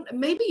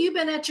 Maybe you've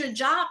been at your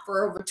job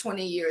for over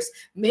 20 years.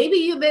 Maybe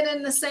you've been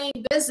in the same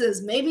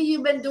business. Maybe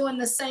you've been doing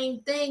the same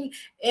thing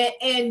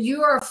and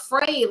you're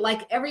afraid,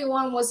 like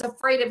everyone was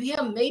afraid of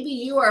him. Maybe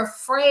you are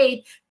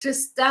afraid to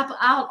step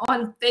out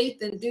on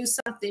faith and do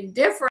something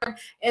different.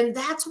 And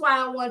that's why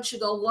I want you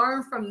to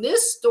learn from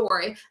this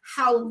story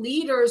how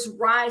leaders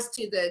rise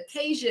to the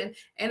occasion.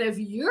 And if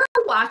you're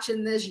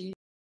watching this,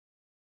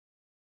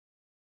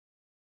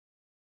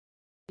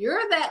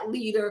 you're that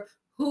leader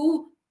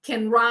who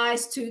can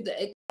rise to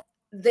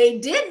they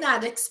did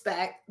not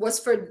expect was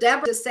for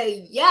Deborah to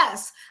say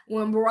yes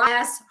when Barak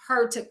asked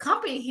her to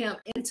accompany him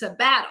into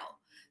battle.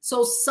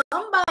 So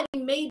somebody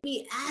may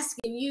be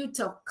asking you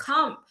to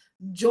come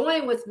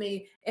join with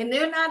me, and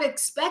they're not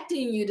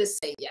expecting you to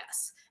say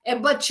yes.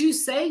 But you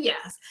say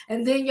yes,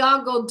 and then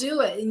y'all go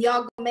do it, and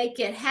y'all go make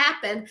it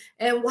happen.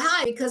 And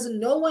why? Because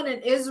no one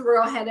in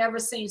Israel had ever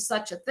seen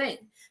such a thing.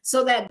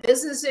 So that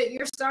business that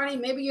you're starting,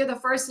 maybe you're the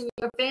first in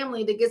your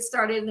family to get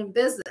started in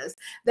business.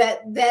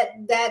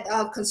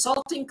 That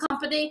consulting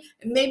company,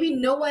 maybe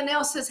no one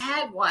else has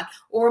had one,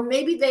 or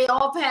maybe they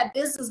all have had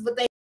business, but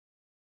they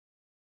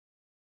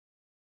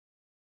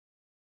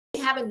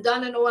haven't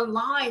done it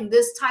online.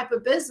 This type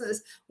of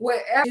business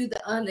where you do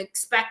the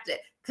unexpected,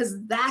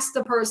 because that's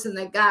the person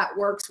that God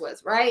works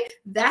with, right?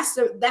 That's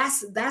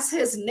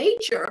his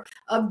nature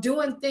of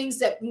doing things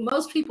that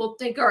most people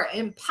think are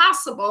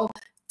impossible.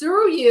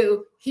 Through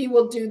you, he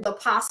will do the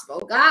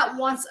possible. God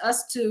wants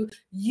to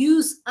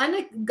use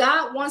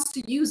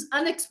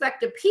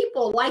unexpected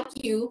people like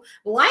you,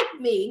 like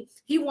me.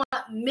 He wants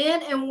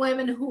men and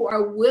women who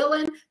are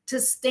willing to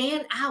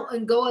stand out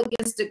and go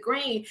against the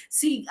grain.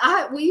 See,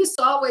 we used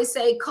to always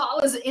say,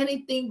 call us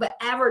anything but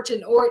average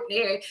and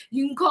ordinary.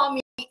 You can call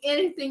me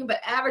anything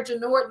but average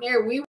and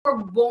ordinary. We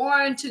were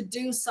born to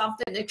do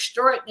something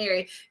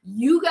extraordinary.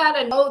 You got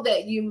to know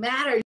that you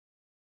matter.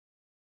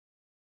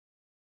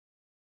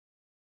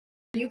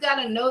 You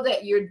got to know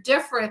that you're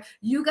different.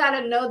 You got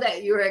to know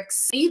that you're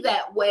exceed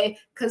that way,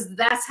 because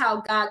that's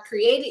how God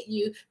created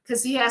you,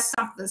 because he has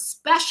something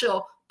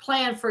special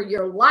planned for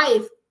your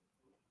life.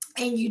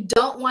 And you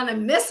don't want to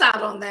miss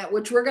out on that,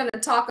 which we're going to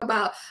talk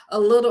about a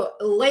little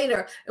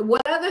later.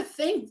 What others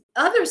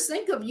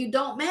think of you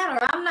don't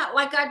matter. I'm not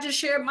like I just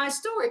shared my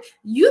story.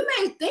 You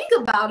may think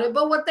about it,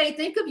 but what they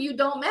think of you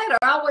don't matter.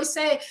 I always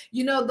say,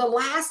 the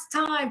last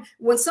time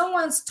when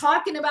someone's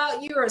talking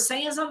about you or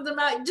saying something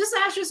about you, just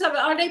ask yourself,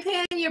 are they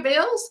paying your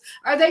bills?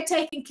 Are they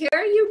taking care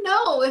of you?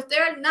 No. If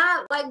they're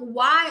not, like,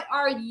 why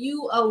are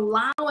you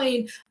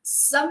allowing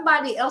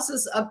somebody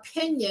else's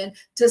opinion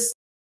to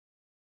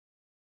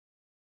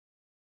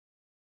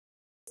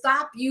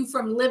stop you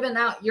from living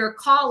out your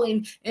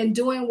calling and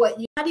doing what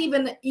you not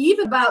even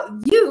about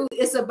you?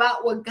 It's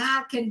about what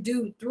God can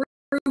do through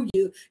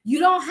you. You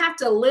don't have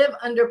to live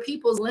under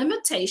people's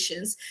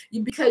limitations,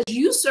 because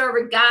you serve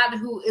a God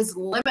who is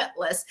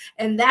limitless,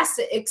 and that's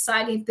the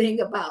exciting thing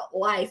about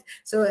life.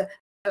 So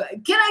can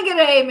I get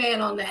an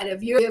amen on that?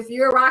 If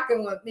you're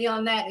rocking with me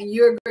on that and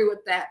you agree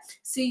with that.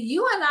 See,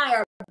 you and I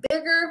are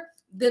bigger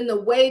than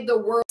the way the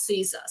world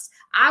sees us.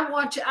 I'm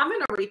going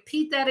to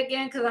repeat that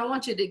again, because I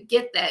want you to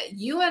get that.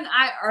 You and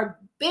I are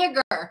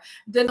bigger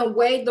than the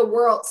way the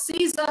world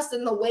sees us,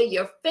 than the way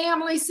your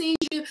family sees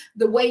you,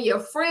 the way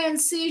your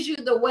friends sees you,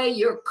 the way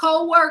your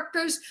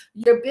coworkers,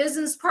 your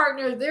business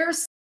partner.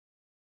 There's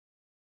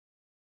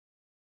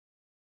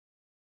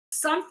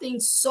something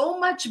so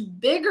much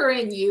bigger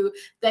in you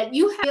that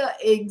you have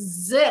to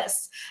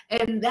exist.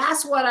 And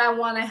that's what I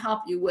want to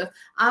help you with.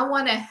 I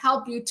want to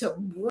help you to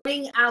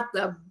bring out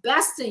the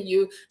best in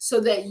you, so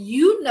that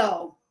you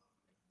know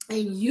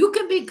and you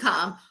can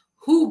become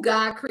who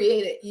God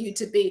created you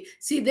to be.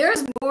 See,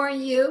 there's more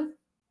in you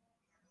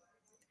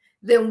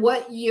than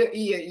what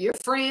your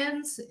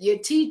friends, your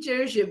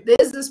teachers, your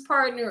business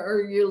partner,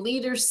 or your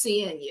leaders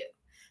see in you.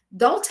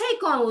 Don't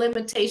take on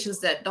limitations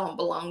that don't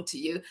belong to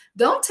you.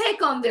 Don't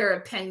take on their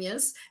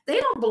opinions.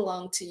 They don't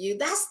belong to you.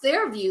 That's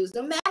their views.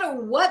 No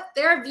matter what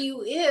their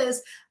view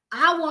is,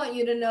 I want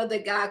you to know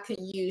that God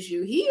can use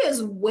you. He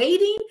is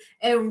waiting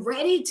and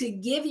ready to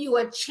give you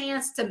a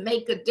chance to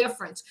make a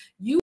difference.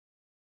 You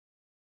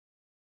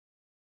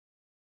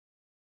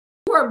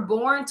were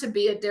born to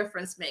be a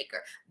difference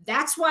maker.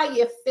 That's why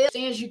you fail,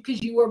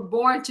 because you were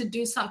born to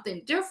do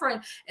something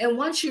different. And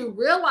once you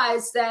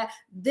realize that,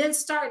 then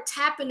start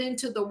tapping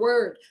into the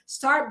word.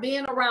 Start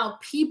being around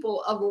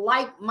people of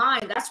like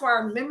mind. That's why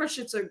our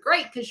memberships are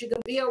great, because you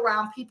can be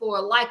around people who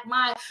are like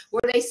mind,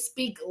 where they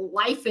speak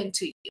life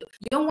into you.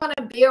 You don't want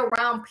to be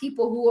around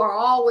people who are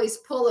always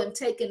pulling,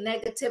 taking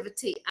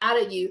negativity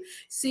out of you.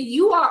 See,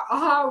 you are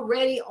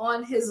already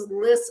on his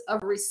list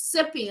of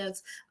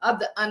recipients of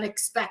the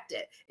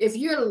unexpected. If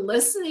you're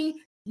listening,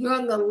 you're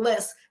on the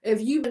list.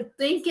 If you've been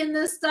thinking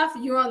this stuff,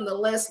 you're on the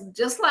list.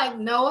 Just like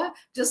Noah,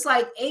 just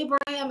like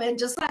Abraham, and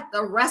just like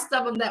the rest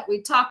of them that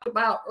we talked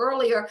about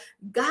earlier,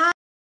 God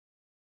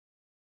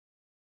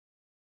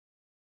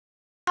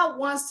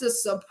wants to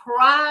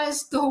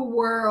surprise the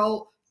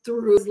world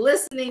through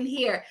listening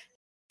here.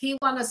 He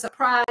wants to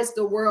surprise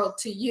the world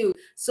to you.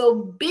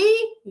 So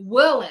be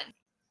willing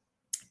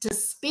to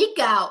speak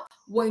out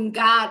when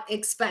God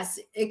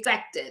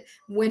expected.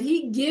 When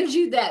he gives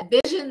you that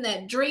vision,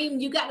 that dream,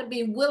 you got to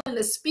be willing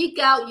to speak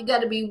out. You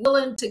got to be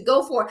willing to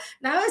go for it.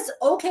 Now, it's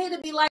okay to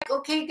be like,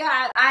 okay,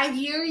 God, I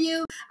hear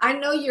you. I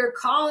know you're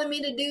calling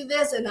me to do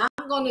this, and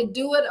I'm going to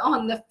do it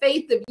on the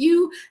faith of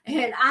you.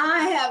 And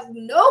I have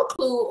no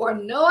clue or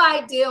no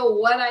idea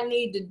what I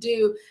need to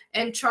do.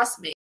 And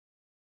trust me,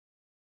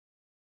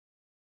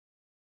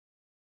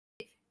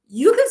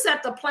 you can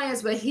set the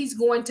plans, but he's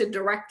going to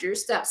direct your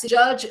steps,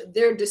 judge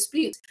their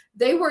disputes.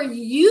 They were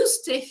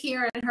used to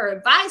hearing her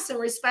advice and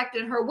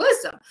respecting her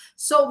wisdom.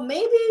 So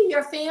maybe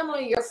your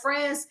family, your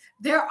friends,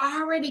 they're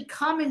already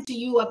coming to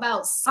you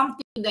about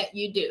something that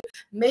you do.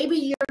 Maybe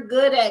you're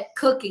good at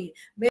cooking.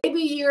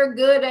 Maybe you're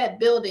good at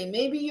building.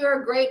 Maybe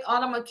you're a great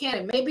auto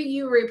mechanic. Maybe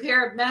you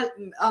repair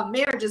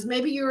marriages.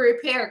 Maybe you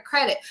repair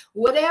credit.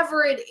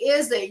 Whatever it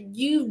is that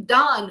you've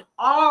done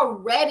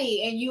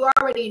already, and you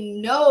already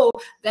know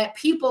that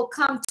people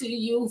come to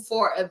you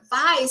for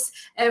advice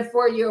and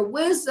for your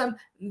wisdom,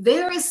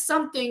 there is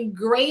something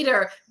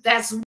greater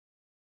that's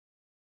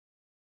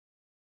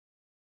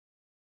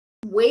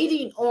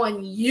waiting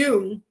on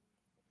you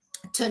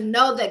to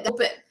know that,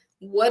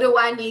 what do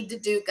I need to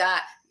do, God?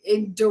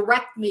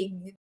 Direct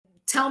me.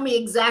 Tell me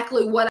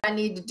exactly what I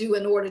need to do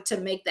in order to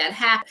make that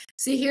happen.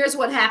 See, here's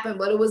what happened.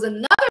 But it was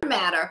another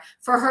matter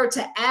for her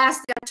to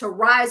ask them to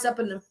rise up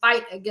and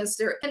fight against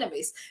their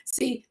enemies.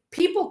 See,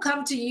 people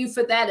come to you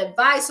for that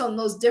advice on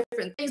those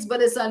different things,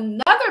 but it's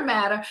another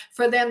matter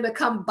for them to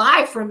come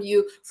buy from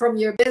you, from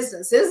your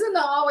business. Isn't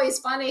it always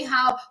funny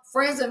how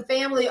friends and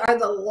family are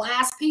the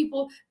last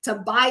people to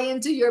buy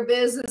into your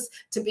business,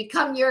 to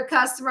become your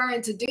customer,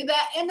 and to do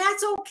that? And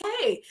that's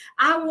okay.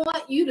 I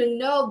want you to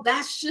know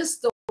that's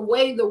just the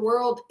way the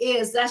world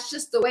is. That's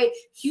just the way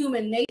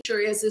human nature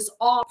is. It's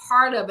all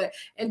part of it.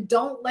 And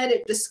don't let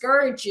it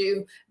discourage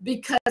you,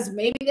 because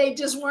maybe they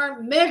just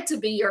weren't meant to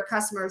be your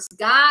customers.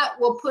 God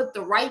will put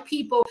the right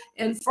people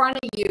in front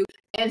of you,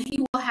 and he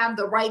will have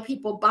the right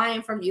people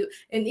buying from you.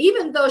 And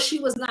even though she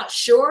was not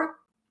sure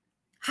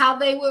how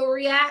they will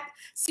react,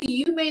 see,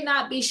 you may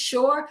not be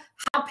sure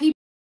how people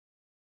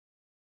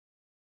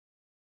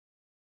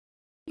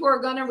are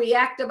going to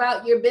react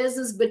about your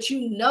business, but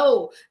you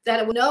know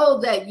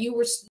that you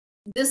were,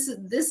 this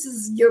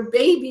is your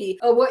baby,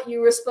 or what you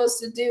were supposed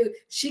to do.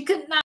 She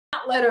could not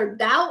let her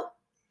doubt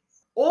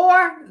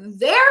or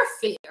their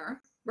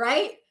fear,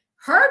 right?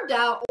 Her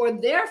doubt or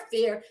their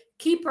fear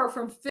keep her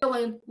from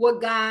feeling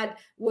what God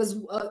was,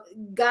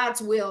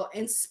 God's will,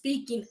 and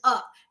speaking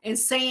up and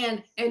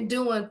saying and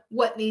doing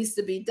what needs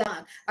to be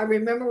done. I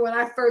remember when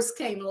I first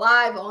came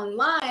live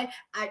online,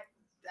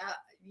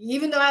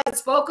 even though I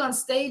spoke on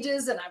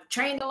stages and I've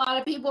trained a lot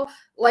of people,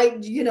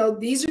 like,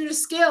 these are the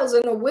skills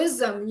and the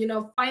wisdom,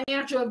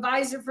 financial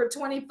advisor for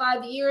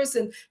 25 years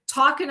and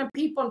talking to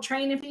people and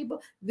training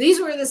people. These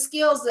were the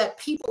skills that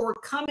people were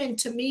coming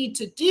to me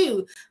to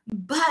do,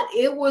 but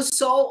it was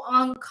so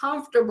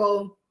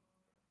uncomfortable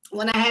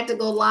when I had to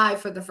go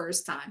live for the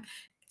first time.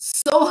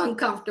 So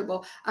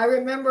uncomfortable. I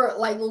remember,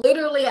 like,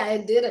 literally I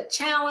did a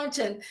challenge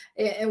and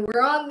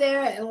we're on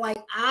there, and like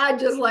I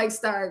just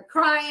started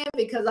crying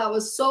because I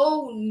was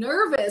so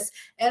nervous.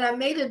 And I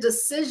made a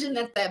decision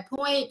at that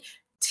point,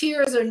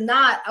 tears or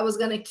not, I was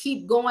going to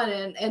keep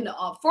going. And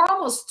for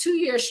almost 2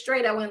 years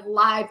straight, I went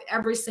live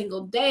every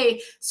single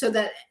day. So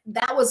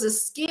that was a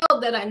skill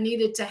that I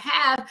needed to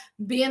have,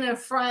 being in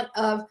front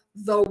of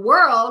the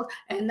world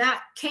and not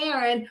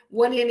caring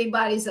what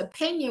anybody's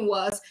opinion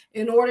was,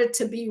 in order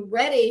to be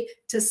ready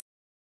to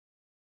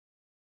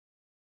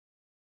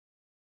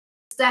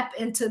step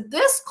into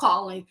this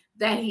calling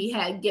that he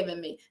had given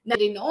me. Now,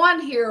 getting on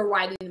here,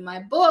 writing my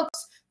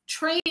books,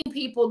 training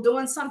people,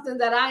 doing something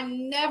that I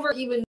never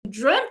even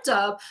dreamt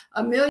of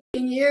a million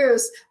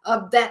years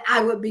of that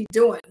I would be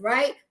doing,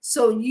 right?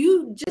 So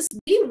you just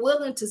be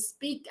willing to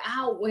speak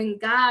out when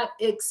God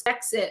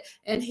expects it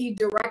and he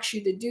directs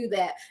you to do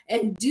that.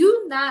 And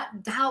do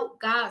not doubt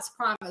God's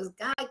promise.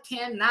 God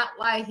cannot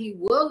lie. He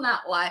will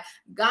not lie.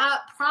 God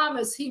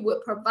promised he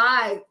would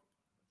provide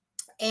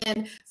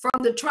and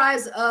from the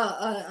tribes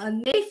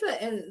Naphtali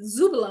and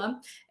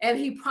Zebulun, and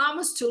he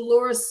promised to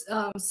lure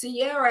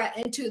Sierra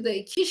into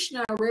the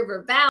Kishna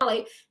River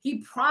Valley. He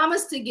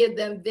promised to give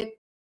them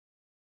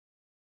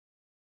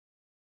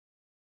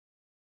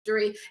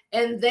victory,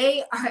 and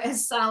they are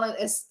as solid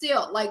as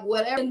steel. Like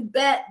whatever,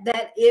 bet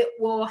that it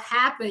will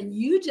happen.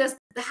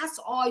 That's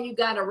all you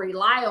got to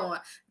rely on.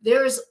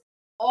 There's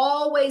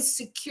always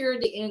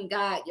security in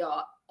God,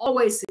 y'all.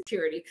 Always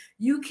security.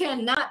 You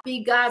cannot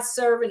be God's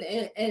servant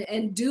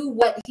and do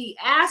what he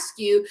asks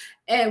you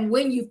and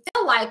when you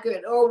feel like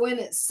it or when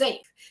it's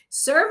safe.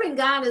 Serving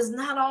God is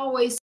not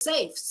always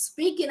safe.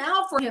 Speaking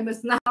out for him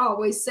is not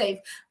always safe.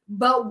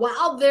 But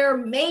while there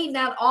may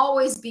not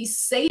always be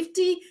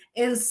safety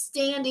in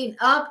standing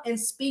up and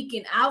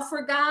speaking out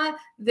for God,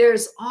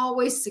 there's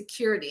always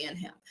security in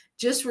him.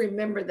 Just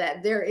remember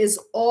that there is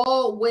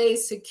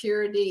always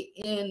security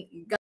in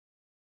God.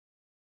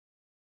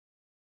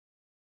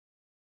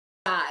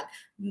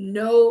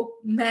 No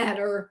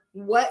matter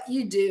what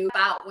you do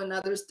about when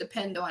others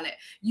depend on it.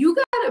 You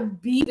got to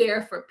be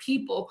there for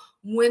people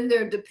when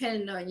they're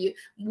dependent on you.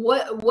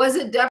 What was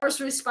it Deborah's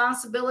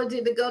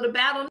responsibility to go to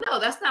battle? No,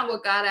 that's not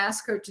what God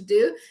asked her to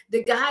do.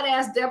 Did God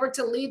ask Deborah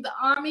to lead the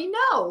army?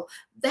 No,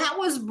 that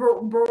was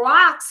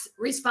Barak's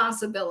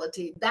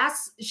responsibility.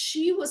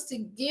 She was to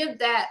give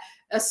that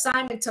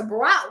assignment to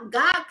Barak.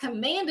 God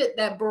commanded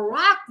that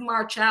Barak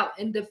march out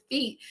and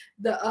defeat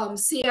the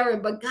Sierra,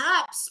 but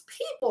God's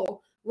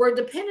people were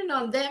dependent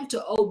on them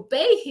to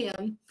obey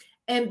him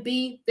and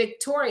be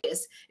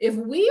victorious. If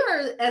we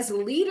are, as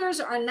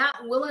leaders, are not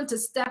willing to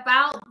step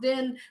out,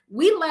 then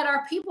we let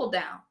our people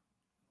down.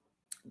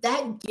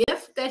 That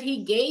gift that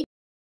he gave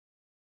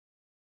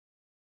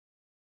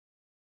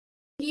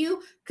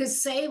you could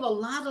save a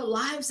lot of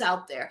lives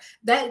out there.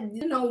 That,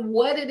 you know,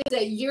 what it is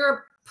that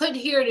you're put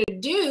here to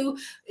do,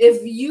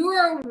 if you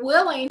are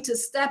willing to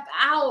step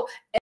out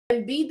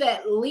and be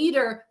that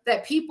leader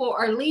that people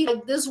are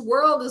leading. This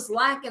world is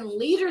lacking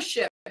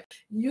leadership.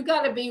 You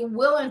got to be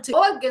willing to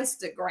go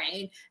against the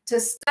grain, to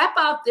step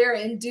out there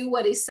and do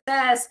what he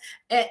says.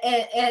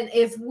 And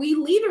if we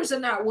leaders are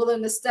not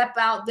willing to step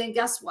out, then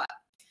guess what?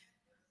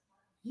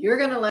 You're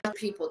going to let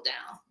people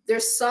down.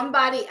 There's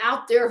somebody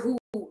out there who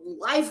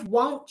life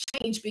won't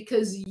change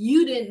because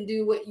you didn't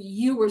do what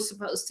you were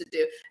supposed to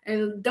do.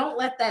 And don't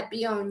let that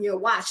be on your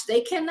watch. They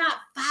cannot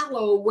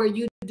follow where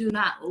you do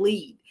not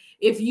lead.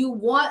 If you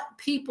want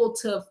people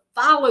to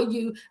follow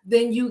you,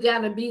 then you got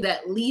to be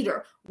that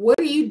leader. What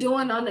are you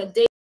doing on a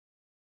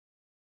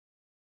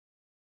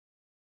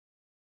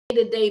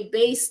day-to-day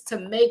basis to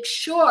make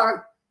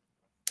sure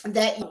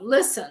that,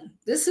 listen,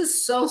 this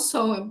is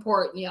so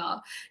important,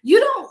 y'all. You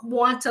don't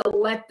want to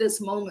let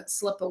this moment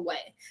slip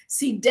away.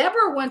 See,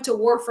 Deborah went to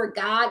war for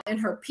God and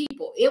her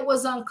people. It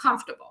was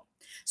uncomfortable.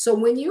 So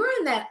when you're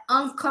in that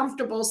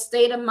uncomfortable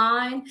state of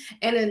mind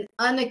and an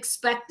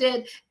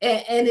unexpected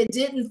and it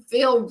didn't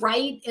feel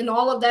right and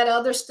all of that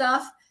other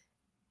stuff,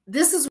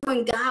 this is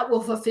when God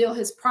will fulfill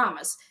his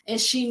promise. And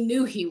she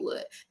knew he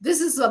would. This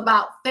is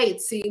about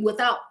faith. See,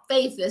 without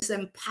faith, it's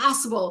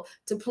impossible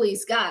to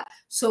please God.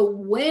 So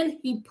when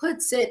he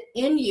puts it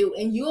in you,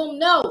 and you'll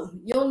know.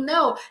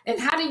 And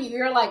how do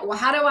you're like, well,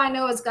 how do I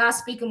know it's God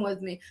speaking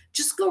with me?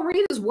 Just go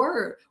read his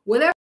word.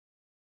 Whatever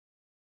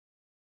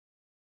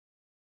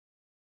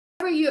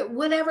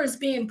is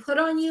being put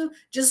on you,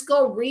 just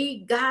go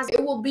read God's.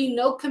 It will be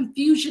no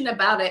confusion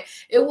about it.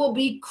 It will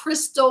be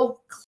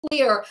crystal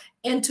clear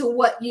into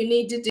what you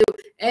need to do.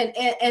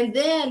 And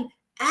then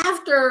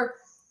after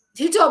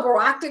he told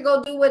Barak to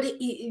go do what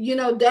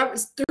Deborah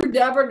through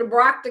Deborah to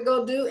Barak to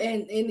go do,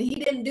 and he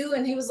didn't do,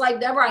 and he was like,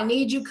 Deborah, I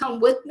need you,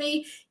 come with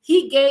me.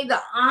 He gave the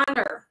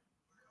honor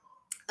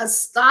of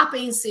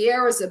stopping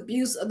Sierra's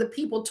abuse of the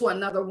people to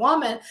another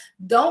woman.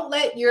 Don't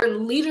let your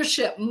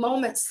leadership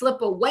moment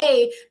slip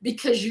away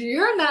because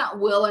you're not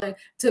willing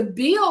to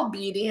be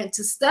obedient,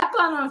 to step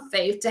out on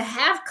faith, to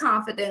have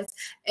confidence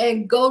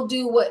and go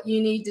do what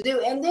you need to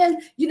do. And then,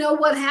 you know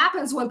what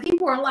happens when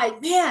people are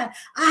like, man,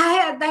 I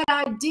had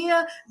that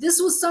idea. This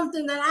was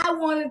something that I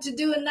wanted to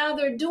do and now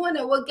they're doing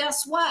it. Well,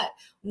 guess what?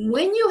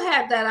 When you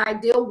had that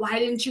idea, why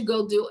didn't you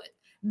go do it?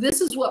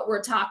 This is what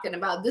we're talking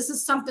about. This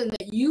is something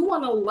that you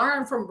want to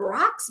learn from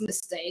Barak's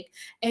mistake,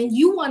 and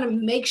you want to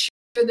make sure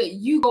that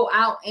you go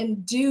out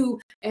and do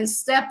and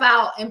step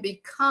out and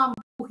become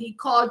who he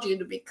called you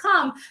to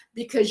become,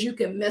 because you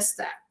can miss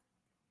that.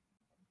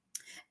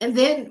 And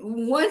then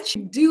once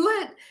you do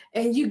it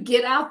and you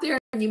get out there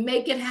and you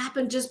make it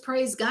happen, just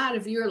praise God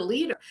if you're a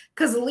leader,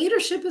 because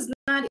leadership is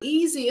not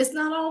easy. It's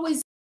not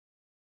always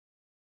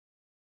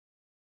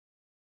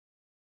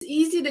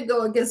easy to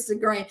go against the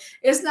grain.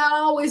 It's not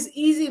always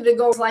easy to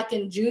go. Like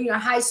in junior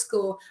high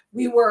school,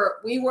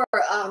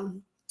 I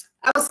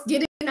was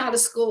getting out of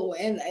school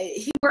and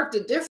he worked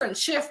a different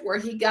shift where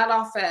he got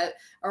off at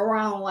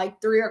around like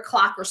 3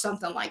 o'clock or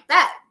something like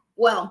that.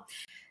 Well,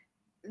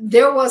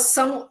 there was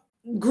some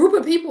group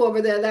of people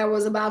over there that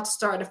was about to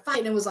start a fight,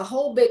 and it was a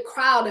whole big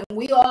crowd, and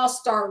we all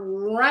start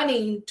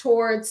running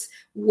towards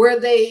where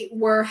they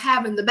were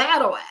having the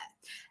battle at.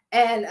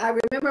 And I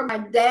remember my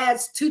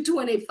dad's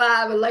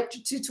 225,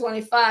 electric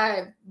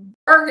 225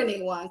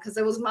 burgundy one, because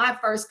it was my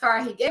first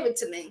car. He gave it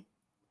to me.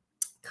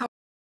 Come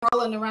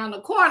rolling around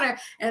the corner,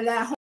 and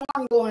that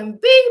horn going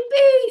beep,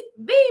 beep,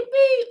 beep,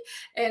 beep.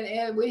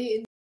 And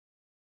we,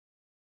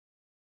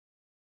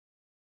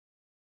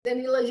 then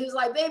he was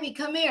like, baby,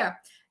 come here.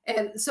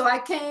 And so I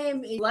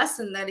came, a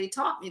lesson that he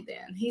taught me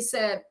then. He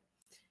said,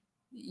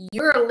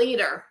 you're a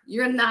leader,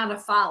 you're not a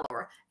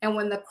follower. And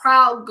when the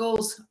crowd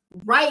goes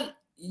right,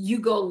 you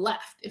go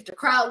left. If the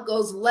crowd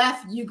goes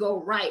left, you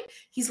go right.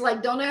 He's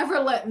like, don't ever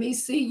let me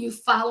see you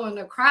following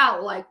the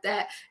crowd like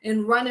that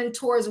and running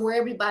towards where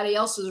everybody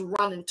else is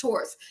running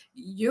towards.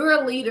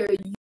 You're a leader,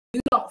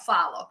 you don't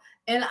follow.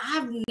 And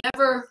I've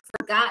never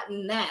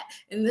forgotten that.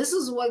 And this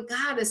is what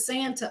God is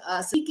saying to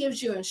us. He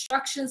gives you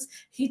instructions.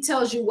 He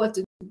tells you what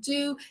to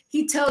do.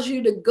 He tells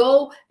you to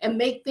go and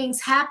make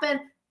things happen.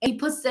 And he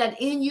puts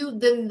that in you.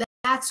 Then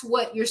that's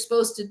what you're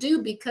supposed to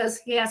do, because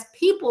he has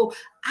people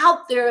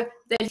out there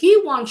that he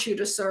wants you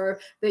to serve,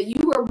 that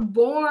you were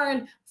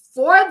born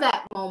for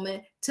that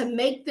moment to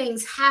make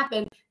things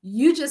happen.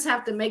 You just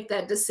have to make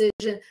that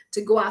decision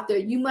to go out there.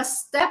 You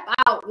must step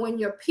out when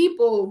your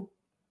people,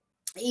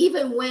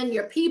 even when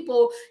your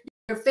people,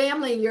 your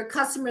family, your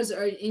customers,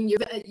 or in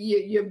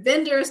your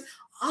vendors,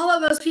 all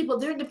of those people,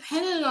 they're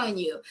dependent on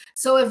you.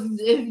 So if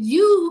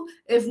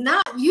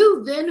not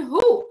you, then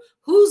who?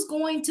 Who's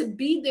going to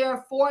be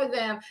there for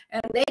them?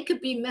 And they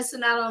could be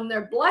missing out on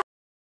their blessing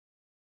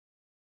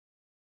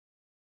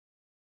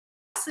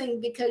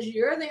because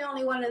you're the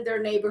only one in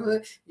their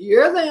neighborhood.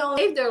 You're the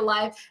only in their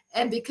life.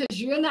 And because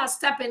you're not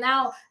stepping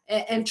out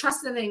and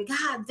trusting in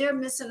God, they're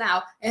missing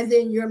out. And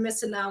then you're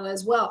missing out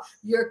as well.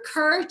 Your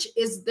courage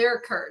is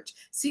their courage.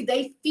 See,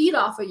 they feed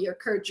off of your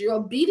courage. Your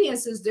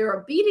obedience is their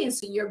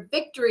obedience, and your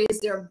victory is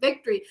their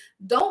victory.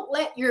 Don't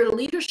let your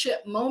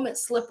leadership moment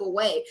slip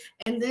away.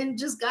 And then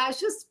guys,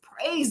 just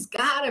praise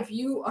God if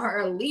you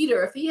are a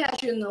leader. If he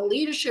has you in the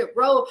leadership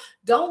role,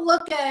 don't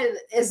look at it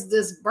as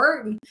this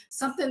burden,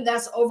 something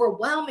that's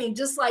overwhelming.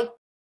 Just like,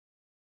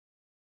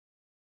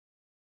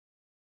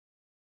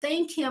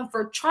 thank him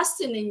for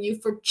trusting in you,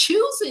 for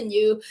choosing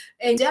you.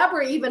 And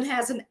Deborah even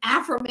has an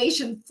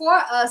affirmation for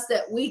us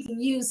that we can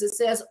use. It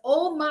says,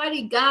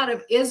 Almighty God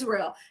of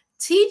Israel,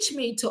 teach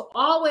me to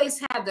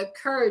always have the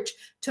courage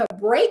to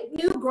break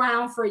new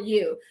ground for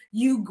you.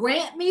 You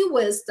grant me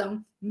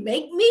wisdom,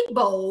 make me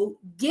bold,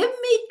 give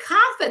me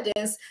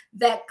confidence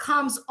that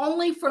comes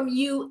only from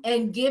you,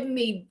 and give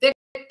me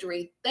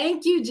victory.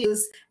 Thank you,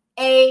 Jesus.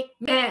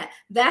 Amen.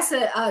 That's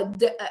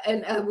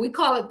we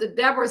call it the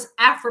Deborah's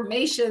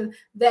affirmation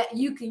that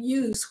you can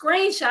use.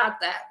 Screenshot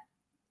that.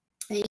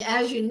 And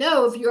as you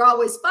know, if you're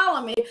always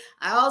following me,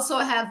 I also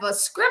have a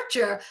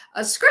scripture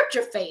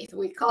faith.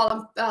 We call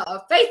them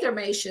faith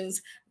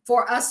affirmations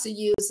for us to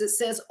use. It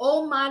says,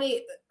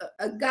 Almighty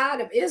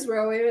God of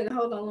Israel. Wait a minute,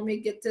 hold on, let me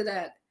get to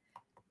that.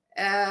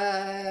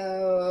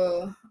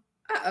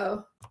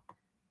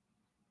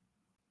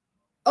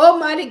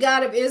 Almighty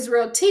God of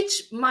Israel,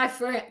 teach my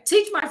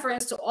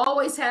friends to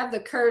always have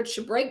the courage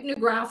to break new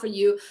ground for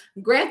you.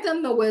 Grant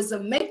them the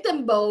wisdom, make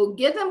them bold,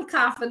 give them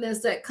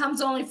confidence that comes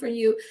only from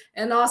you,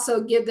 and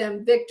also give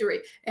them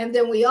victory. And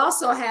then we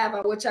also have,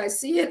 which I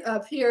see it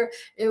up here,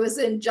 it was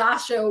in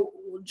Joshua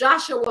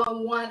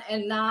 1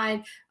 and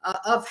 9,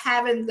 of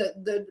having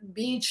the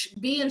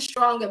being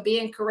strong and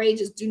being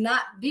courageous. Do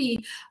not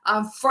be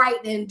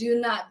frightened, do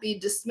not be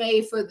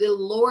dismayed, for the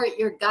Lord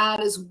your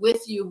God is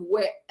with you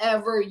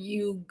wherever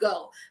you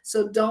go.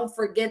 So don't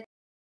forget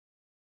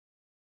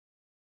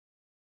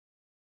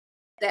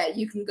that.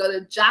 You can go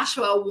to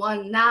Joshua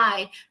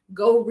 1:9,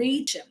 go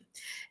read him.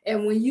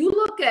 And when you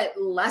look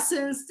at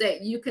lessons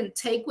that you can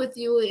take with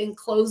you in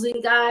closing,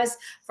 guys,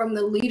 from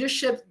the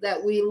leadership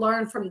that we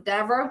learned from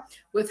Deborah,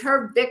 with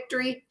her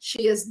victory,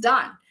 she is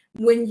done.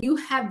 When you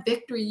have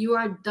victory, you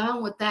are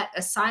done with that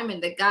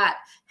assignment that God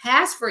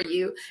has for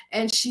you.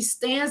 And she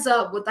stands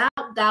up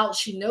without doubt.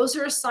 She knows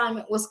her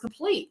assignment was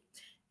complete.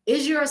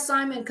 Is your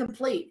assignment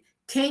complete?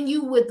 Can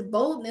you with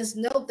boldness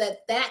know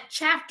that that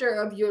chapter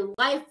of your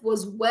life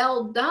was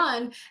well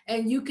done,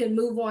 and you can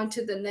move on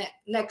to the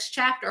next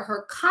chapter?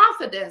 Her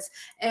confidence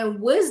and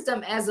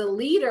wisdom as a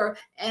leader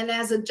and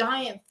as a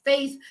giant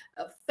faith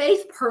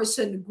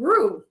person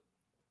grew.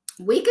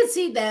 We could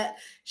see that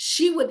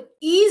she would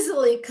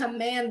easily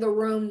command the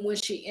room when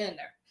she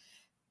entered.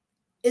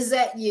 Is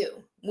that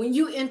you? When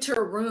you enter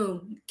a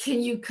room,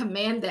 can you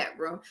command that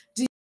room?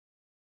 Do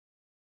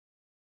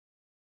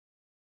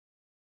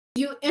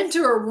you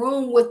enter a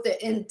room with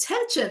the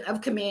intention of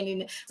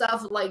commanding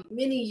stuff? Like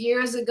many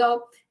years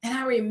ago, and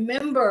I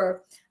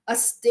remember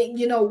us,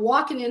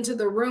 walking into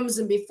the rooms,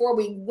 and before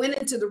we went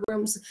into the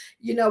rooms,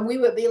 we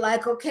would be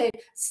like, okay,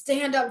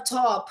 stand up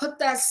tall, put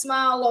that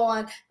smile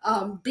on,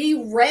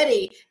 be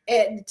ready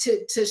and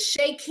to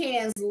shake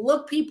hands,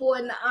 look people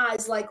in the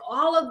eyes. Like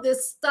all of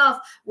this stuff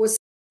was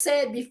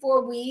said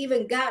before we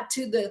even got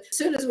to as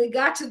soon as we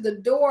got to the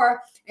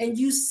door and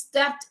you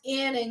stepped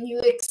in and you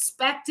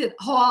expected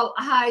all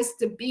eyes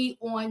to be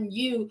on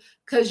you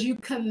because you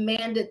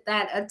commanded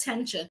that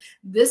attention.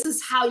 This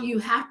is how you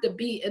have to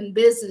be in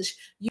business.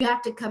 You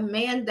have to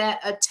command that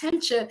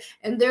attention.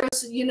 And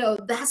there's,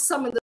 that's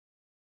some of the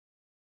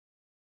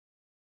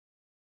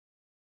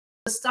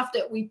stuff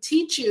that we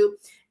teach you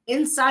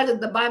inside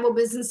of the Bible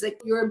business,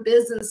 like your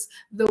business,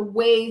 the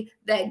way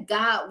that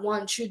God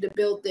wants you to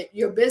build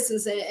your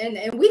business.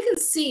 And we can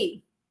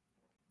see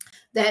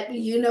that,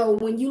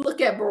 when you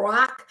look at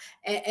Barak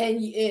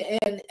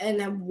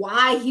and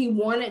why he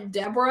wanted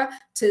Deborah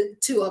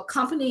to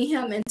accompany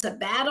him into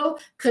battle,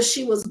 because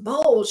she was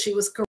bold, she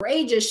was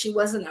courageous, she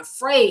wasn't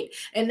afraid.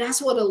 And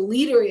that's what a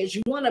leader is.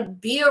 You want to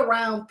be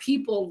around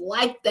people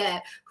like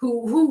that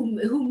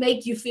who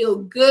make you feel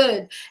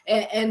good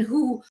and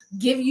who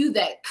give you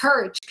that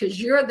courage, because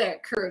you're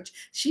that courage.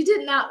 She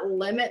did not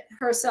limit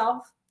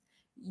herself.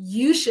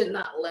 You should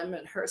not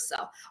limit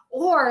herself.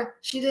 Or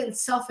she didn't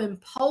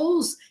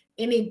self-impose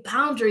any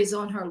boundaries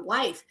on her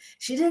life.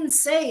 She didn't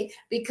say,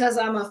 because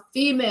I'm a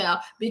female,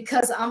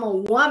 because I'm a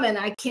woman,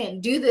 I can't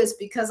do this,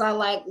 because I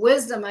lack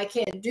wisdom, I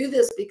can't do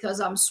this,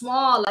 because I'm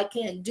small, I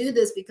can't do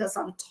this, because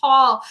I'm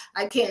tall,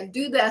 I can't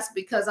do this,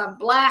 because I'm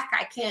black,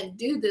 I can't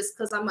do this,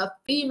 because I'm a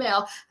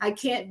female, I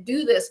can't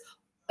do this.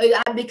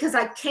 Because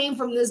I came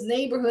from this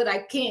neighborhood,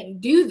 I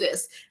can't do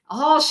this.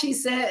 All she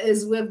said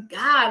is, with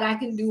God, I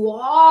can do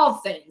all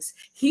things.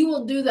 He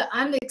will do the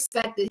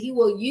unexpected. He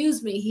will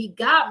use me. He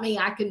got me.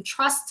 I can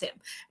trust him.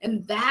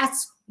 And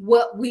that's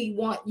what we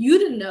want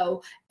you to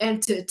know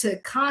and to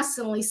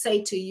constantly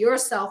say to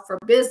yourself for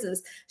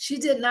business. She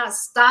did not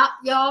stop,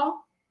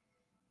 y'all,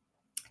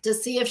 to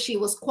see if she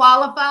was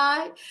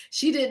qualified.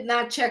 She did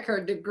not check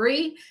her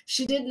degree.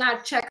 She did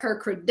not check her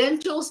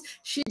credentials.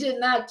 She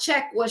did not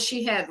check what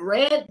she had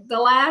read the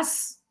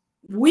last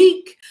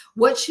week,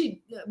 what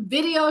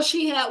video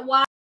she had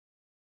watched,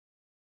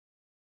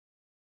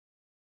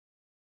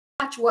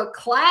 what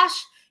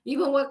class,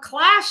 even what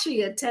class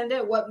she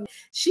attended.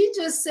 She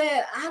just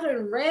said, I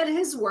done read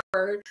his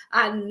word.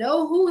 I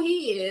know who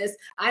he is.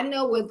 I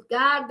know with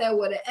God that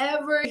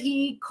whatever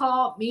he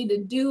called me to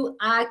do,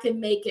 I can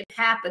make it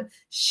happen.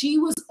 She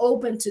was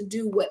open to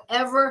do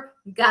whatever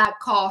God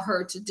called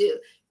her to do.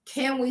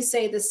 Can we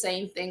say the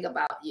same thing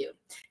about you?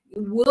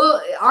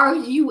 Are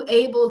you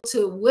able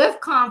to, with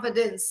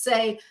confidence,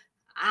 say,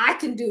 I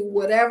can do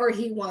whatever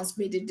he wants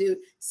me to do?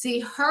 See,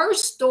 her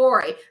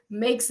story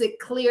makes it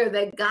clear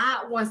that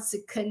God wants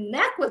to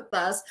connect with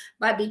us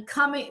by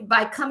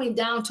coming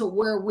down to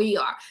where we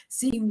are.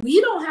 See,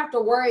 we don't have to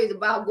worry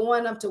about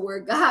going up to where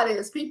God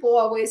is. People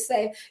always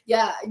say,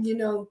 yeah,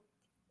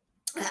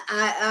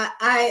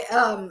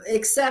 I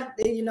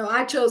accept,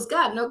 I chose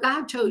God. No,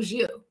 God chose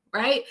you.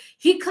 Right?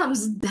 He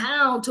comes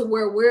down to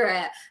where we're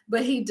at,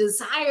 but he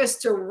desires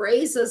to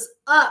raise us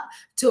up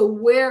to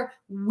where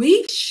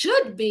we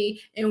should be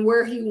and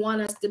where he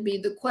wants us to be.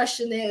 The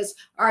question is,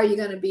 are you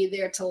going to be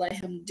there to let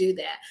him do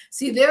that?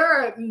 See, there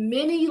are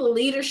many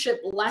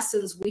leadership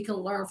lessons we can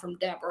learn from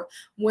Deborah.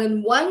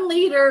 When one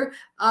leader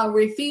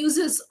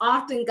refuses,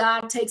 often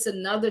God takes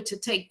another to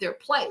take their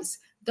place.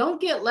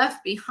 Don't get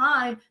left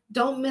behind.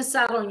 Don't miss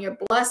out on your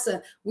blessing.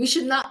 We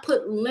should not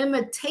put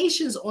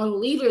limitations on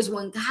leaders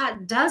when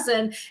God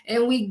doesn't.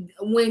 And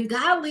when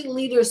godly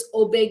leaders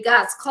obey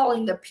God's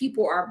calling, the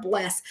people are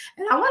blessed.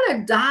 And I want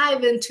to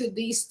dive into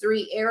these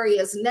three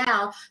areas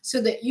now so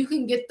that you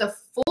can get the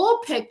full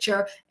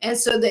picture and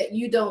so that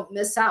you don't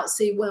miss out.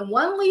 See, when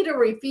one leader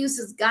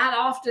refuses, God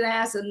often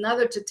asks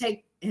another to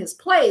take his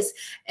place.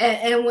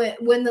 And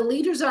when the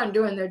leaders aren't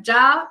doing their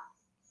job,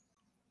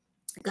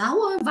 God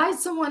will invite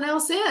someone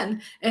else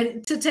in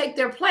and to take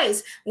their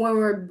place.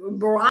 When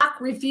Barak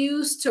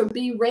refused to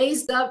be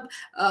raised up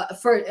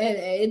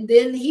and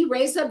then he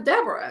raised up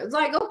Deborah. It's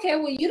like, okay,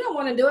 well, you don't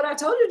want to do it. I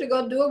told you to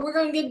go do it. We're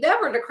going to give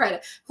Deborah the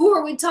credit. Who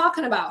are we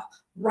talking about?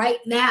 Right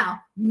now,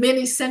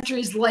 many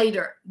centuries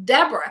later,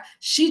 Deborah,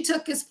 she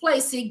took his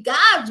place. See,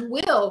 God's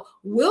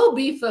will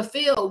be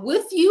fulfilled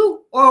with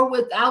you or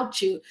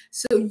without you.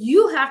 So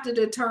you have to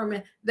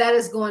determine that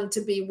is going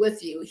to be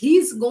with you.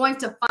 He's going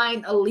to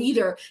find a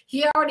leader.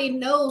 He already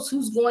knows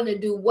who's going to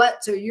do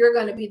what. So you're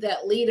going to be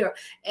that leader.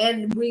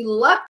 And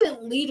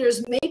reluctant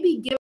leaders may be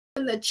given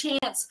the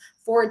chance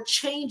for a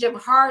change of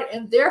heart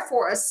and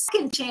therefore a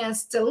second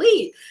chance to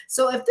lead.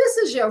 So if this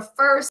is your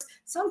first,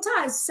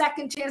 sometimes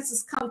second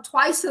chances come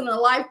twice in a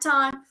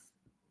lifetime,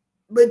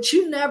 but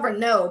you never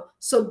know.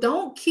 So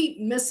don't keep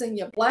missing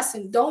your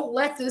blessing. Don't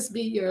let this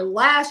be your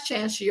last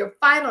chance, your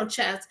final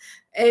chance.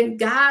 And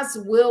God's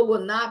will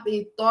not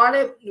be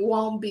thwarted,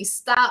 won't be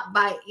stopped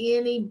by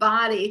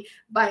anybody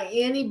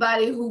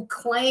who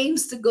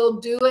claims to go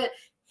do it.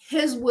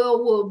 His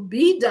will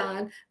be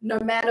done no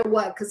matter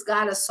what, because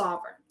God is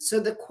sovereign. So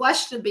the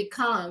question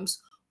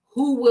becomes,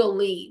 who will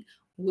lead?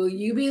 Will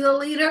you be the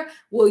leader?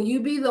 Will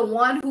you be the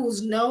one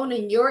who's known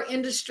in your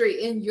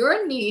industry, in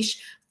your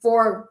niche,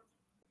 for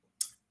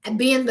and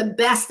being the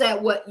best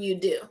at what you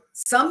do.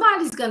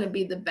 Somebody's going to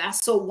be the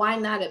best, so why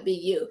not it be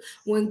you?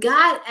 When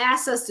God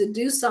asks us to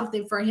do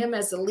something for him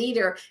as a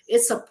leader,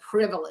 it's a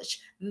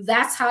privilege.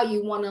 That's how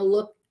you want to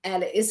look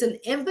at it. It's an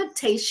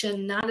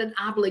invitation, not an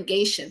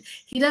obligation.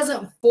 He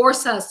doesn't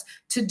force us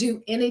to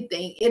do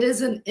anything. It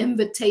is an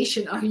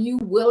invitation. Are you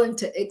willing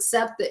to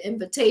accept the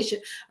invitation?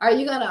 Are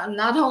you going to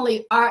not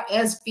only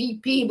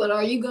RSVP, but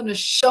are you going to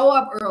show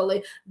up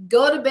early,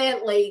 go to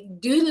bed late,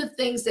 do the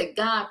things that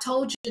God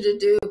told you to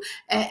do,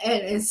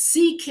 and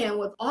seek him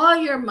with all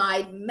your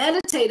might,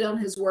 meditate on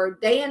his word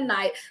day and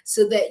night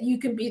so that you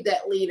can be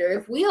that leader?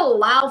 If we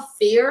allow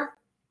fear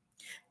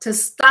to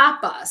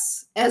stop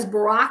us, as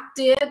Barak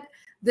did,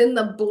 then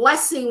the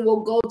blessing will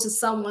go to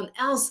someone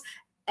else,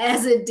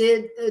 as it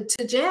did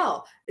to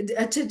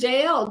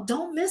Jael.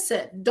 Don't miss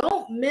it.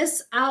 Don't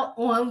miss out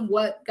on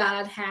what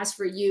God has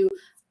for you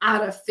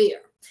out of fear.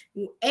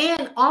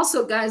 And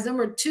also, guys,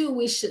 number 2,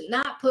 we should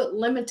not put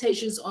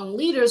limitations on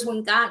leaders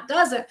when God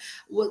doesn't.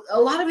 A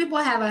lot of people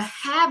have a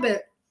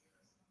habit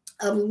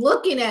of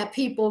looking at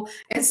people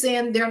and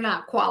saying they're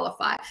not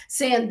qualified,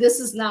 saying this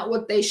is not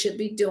what they should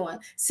be doing.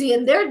 See,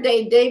 in their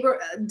day,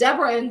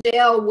 Deborah and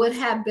Jael would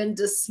have been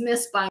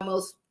dismissed by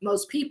most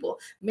people.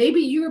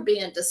 Maybe you're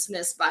being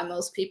dismissed by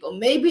most people.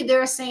 Maybe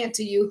they're saying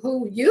to you,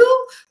 who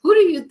do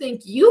you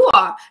think you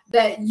are,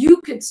 that you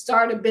could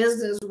start a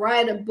business,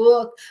 write a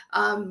book,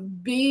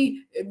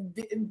 be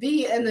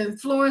an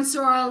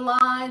influencer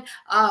online,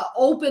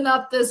 open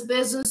up this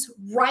business,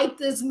 write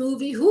this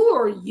movie? Who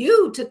are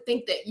you to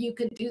think that you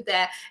can do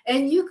that?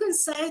 And you can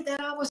say that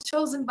I was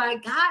chosen by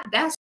God.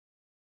 That's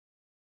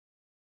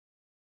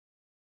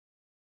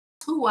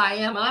who I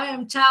am. I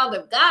am child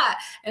of God.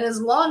 And as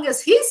long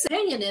as he's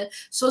saying it,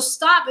 so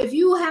stop. If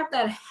you have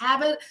that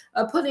habit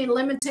of putting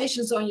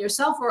limitations on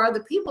yourself or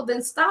other people,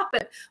 then stop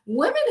it.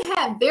 Women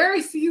had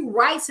very few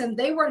rights and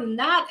they were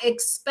not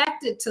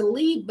expected to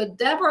lead, but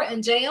Deborah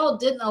and Jael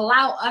didn't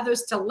allow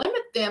others to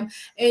limit them.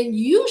 And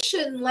you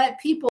shouldn't let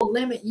people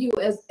limit you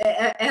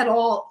at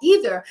all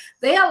either.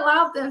 They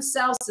allowed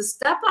themselves to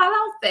step out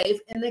on faith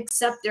and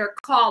accept their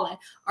calling.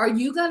 Are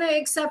you going to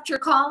accept your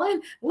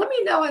calling? Let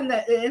me know in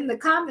the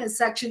comments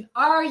section.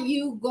 Are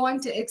you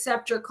going to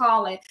accept your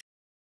calling?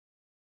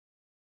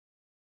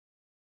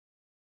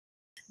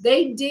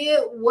 They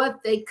did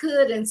what they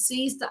could and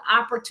seized the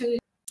opportunity.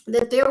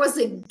 That there was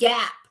a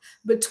gap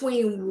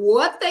between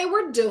what they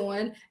were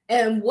doing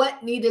and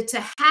what needed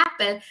to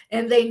happen,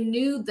 and they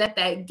knew that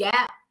that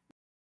gap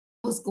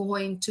was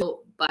going to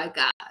by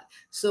God.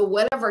 So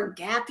whatever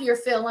gap you're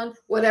feeling,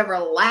 whatever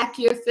lack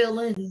you're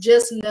feeling,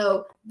 just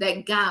know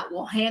that God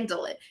will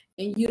handle it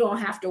and you don't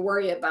have to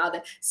worry about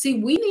it. See,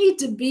 we need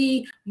to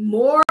be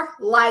more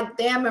like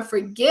them and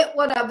forget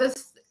what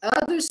others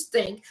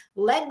think.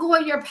 Let go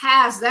of your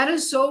past. That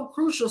is so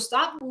crucial.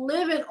 Stop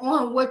living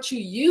on what you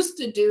used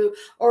to do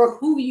or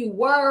who you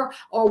were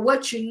or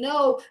what you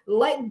know.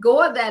 Let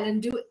go of that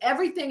and do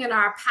everything in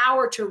our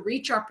power to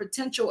reach our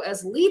potential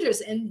as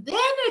leaders, and then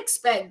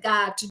expect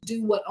God to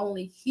do what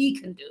only he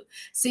can do.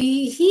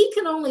 See, he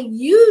can only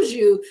use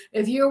you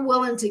if you're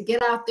willing to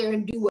get out there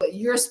and do what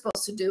you're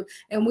supposed to do.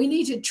 And we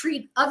need to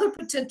treat other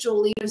potential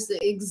leaders the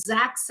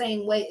exact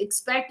same way,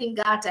 expecting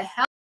God to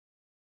help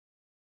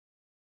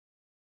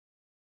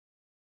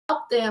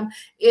them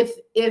if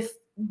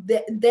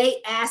they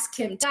ask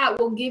him. God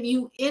will give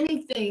you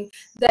anything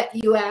that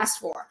you ask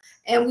for.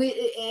 And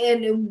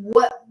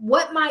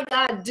what might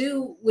God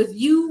do with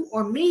you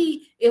or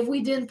me if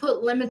we didn't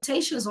put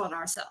limitations on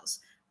ourselves?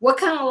 What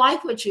kind of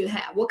life would you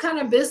have? What kind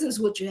of business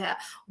would you have?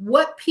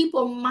 What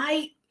people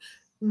might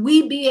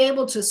we be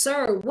able to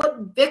serve?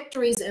 What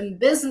victories and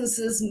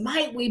businesses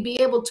might we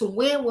be able to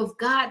win with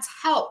God's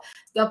help?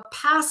 The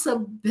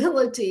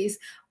possibilities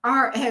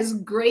are as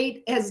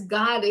great as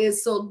God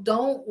is. So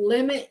don't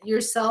limit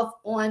yourself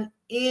on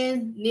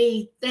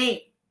anything.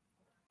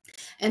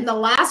 And the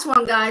last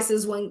one, guys,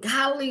 is when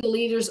godly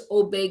leaders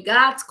obey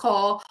God's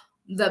call,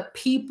 the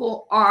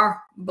people are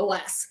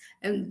blessed.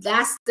 And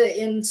that's the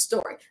end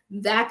story.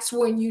 That's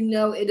when you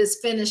know it is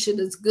finished, it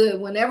is good.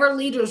 Whenever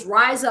leaders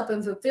rise up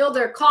and fulfill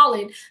their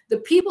calling, the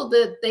people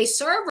that they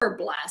serve are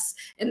blessed.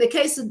 In the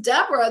case of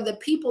Deborah, the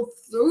people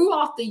threw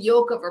off the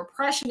yoke of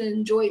oppression and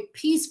enjoyed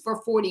peace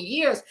for 40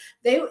 years.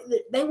 They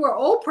were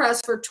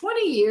oppressed for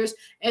 20 years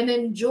and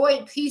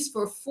enjoyed peace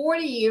for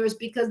 40 years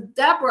because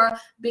Deborah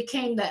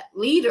became that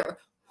leader.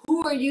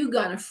 Who are you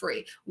going to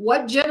free?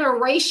 What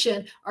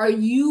generation are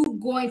you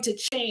going to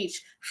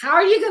change? How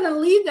are you going to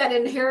leave that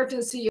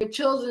inheritance to your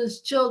children's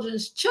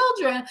children's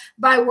children?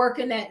 By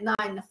working at 9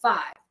 to 5,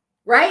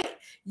 right?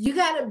 You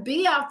got to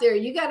be out there.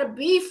 You got to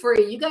be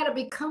free. You got to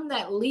become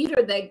that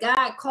leader that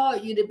God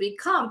called you to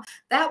become.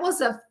 That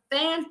was a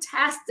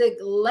fantastic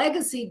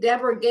legacy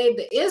Deborah gave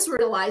the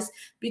Israelites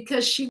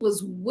because she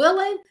was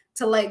willing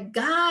to let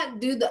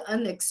God do the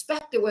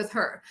unexpected with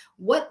her.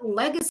 What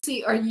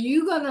legacy are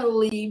you going to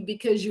leave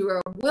because you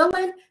are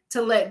willing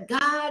to let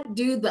God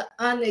do the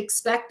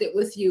unexpected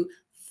with you?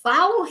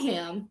 Follow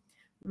him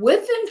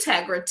with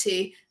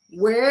integrity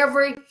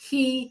wherever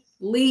he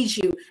leads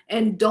you.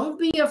 And don't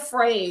be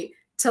afraid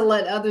to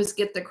let others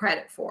get the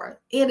credit for it.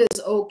 It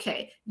is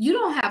okay. You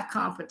don't have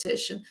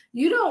competition.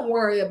 You don't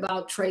worry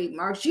about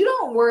trademarks. You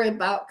don't worry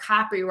about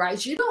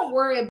copyrights. You don't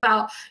worry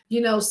about,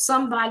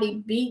 somebody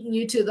beating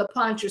you to the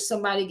punch or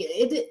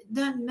it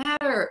doesn't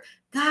matter.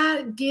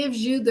 God gives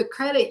you the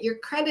credit. Your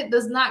credit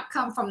does not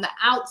come from the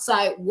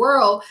outside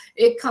world.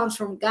 It comes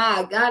from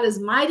God. God is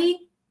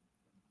mighty,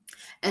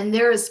 and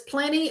there is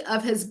plenty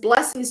of his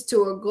blessings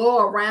to go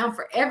around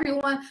for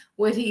everyone.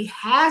 What he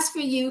has for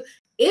you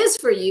is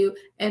for you,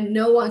 and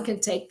no one can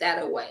take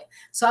that away.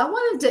 So I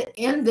wanted to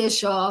end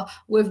this, y'all,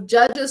 with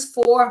Judges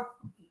 4,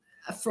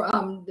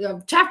 from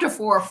chapter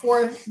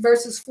 4,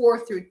 verses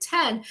 4 through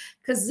 10,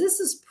 because this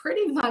is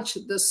pretty much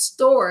the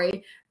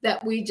story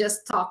that we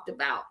just talked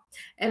about.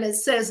 And it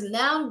says,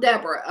 now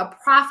Deborah, a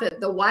prophet,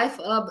 the wife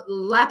of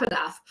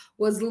Lapidoth,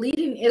 was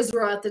leading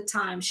Israel at the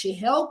time. She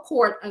held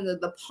court under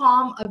the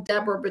palm of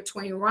Deborah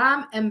between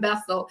Ram and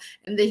Bethel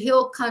in the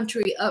hill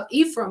country of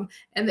Ephraim.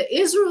 And the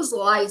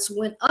Israelites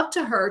went up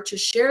to her to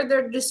share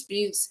their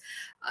disputes,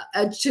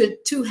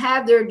 to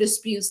have their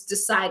disputes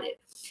decided.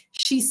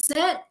 She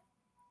sent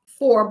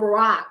for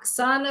Barak,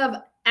 son of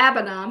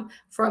Abinadab,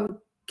 from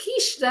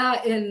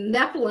Kishna in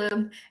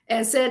Nephilim,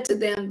 and said to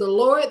them, the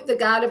Lord, the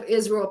God of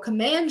Israel,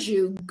 commands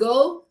you,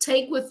 go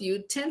take with you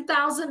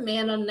 10,000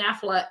 men of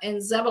Naphtali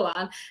and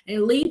Zebulun,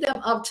 and lead them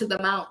up to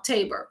the Mount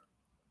Tabor.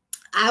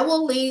 I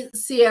will lead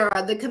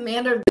Sisera, the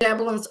commander of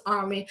Zebulun's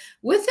army,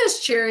 with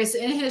his chariots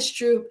and his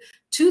troop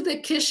to the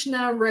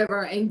Kishna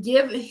River, and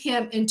give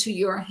him into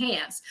your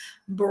hands.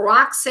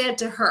 Barak said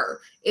to her,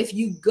 if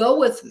you go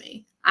with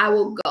me, I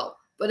will go.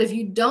 But if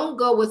you don't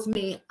go with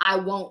me, I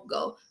won't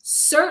go.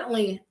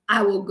 Certainly,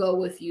 I will go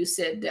with you,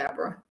 said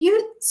Deborah.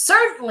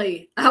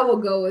 Certainly, I will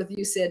go with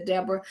you, said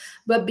Deborah.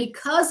 But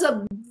because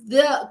of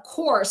the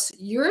course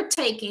you're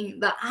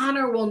taking, the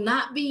honor will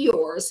not be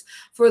yours,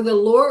 for the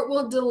Lord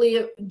will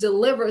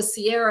deliver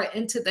Sisera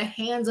into the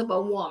hands of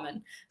a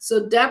woman.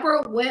 So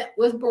Deborah went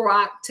with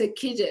Barak to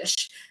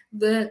Kadesh.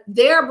 There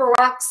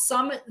Barak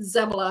summoned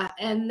Zebulun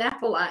and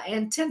Naphtali,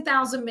 and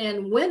 10,000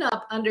 men went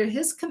up under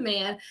his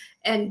command,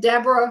 and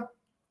Deborah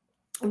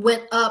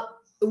went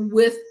up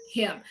with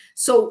him.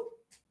 So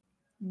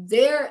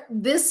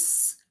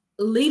this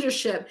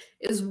leadership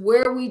is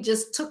where we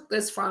just took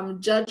this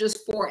from, Judges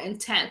 4 and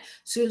 10.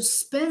 So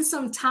spend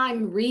some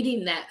time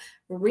reading that.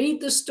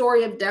 Read the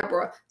story of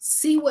Deborah.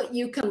 See what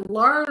you can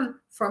learn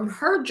from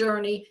her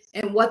journey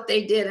and what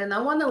they did. And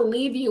I want to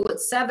leave you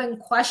with 7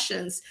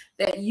 questions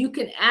that you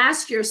can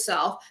ask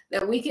yourself,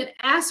 that we can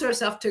ask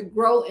ourselves to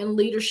grow in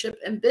leadership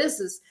and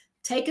business.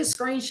 Take a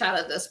screenshot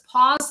of this,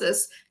 pause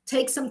this,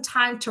 take some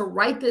time to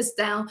write this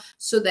down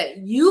so that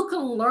you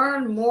can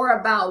learn more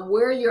about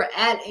where you're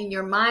at in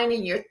your mind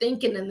and your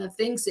thinking and the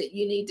things that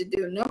you need to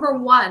do. Number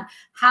 1,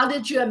 how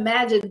did you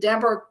imagine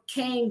Deborah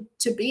came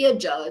to be a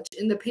judge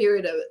in the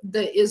period of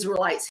the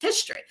Israelites'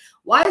 history?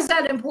 Why is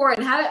that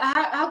important?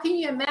 How can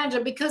you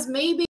imagine? Because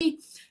maybe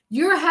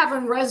you're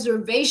having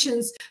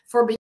reservations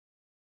for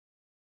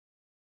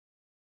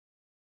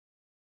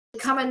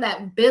becoming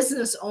that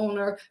business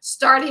owner,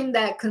 starting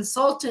that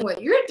consulting,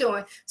 what you're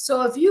doing.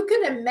 So if you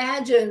can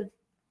imagine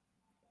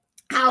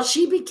how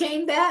she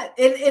became that,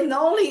 and the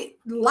only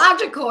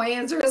logical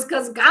answer is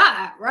because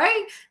God,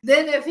 right?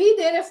 Then if he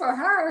did it for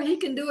her, he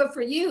can do it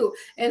for you.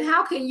 And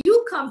how can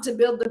you come to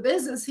build the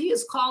business he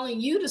is calling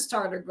you to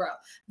start or grow?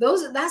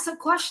 That's a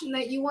question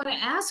that you want to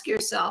ask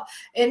yourself.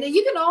 And then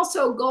you can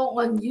also go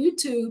on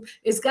YouTube.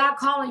 Is God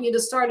calling you to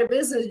start a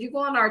business? You go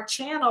on our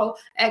channel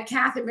at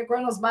Kathy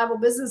McReynolds Bible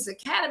Business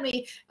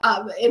Academy,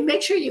 and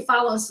make sure you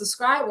follow and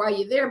subscribe while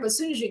you're there. But as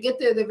soon as you get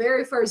there, the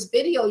very first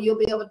video, you'll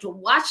be able to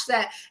watch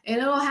that, and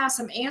it'll have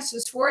some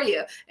answers for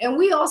you. And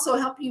we also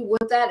help you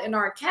with that in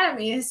our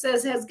academy. It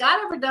says, has God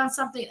ever done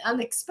something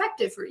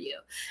unexpected for you?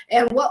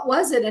 And what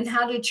was it, and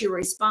how did you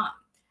respond?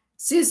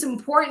 See, it's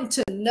important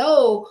to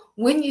know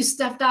when you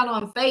stepped out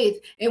on faith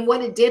and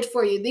what it did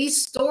for you.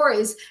 These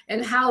stories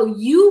and how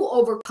you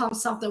overcome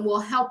something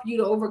will help you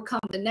to overcome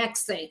the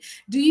next thing.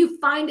 Do you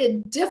find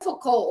it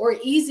difficult or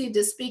easy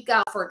to speak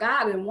out for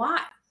God, and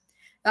why?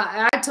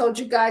 I told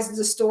you guys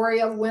the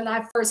story of when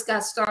I first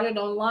got started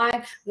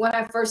online, when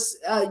I first,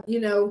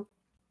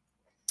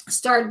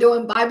 started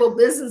doing Bible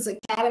Business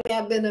Academy.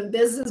 I've been in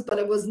business, but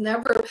it was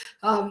never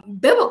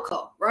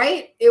biblical,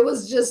 right? It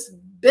was just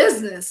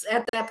business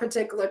at that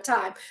particular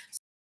time.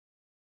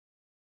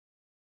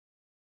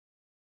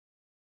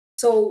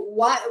 So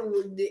why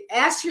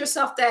ask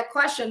yourself that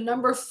question,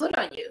 number foot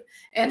on you,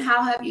 and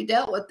how have you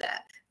dealt with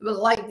that? But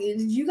like,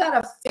 you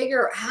got to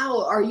figure out,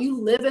 how are you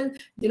living?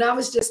 I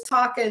was just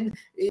talking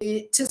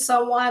to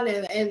someone,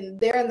 and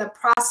they're in the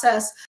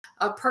process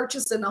of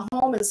purchasing a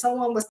home, and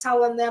someone was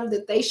telling them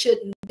that they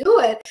shouldn't do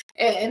it,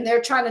 and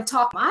they're trying to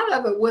talk them out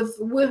of it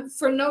with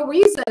for no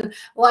reason.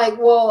 Like,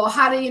 well,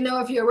 how do you know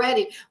if you're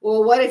ready?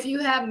 Well, what if you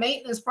have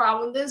maintenance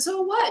problems? Then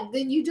so what?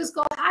 Then you just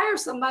go hire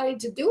somebody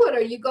to do it,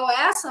 or you go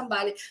ask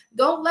somebody.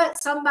 Don't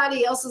let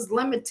somebody else's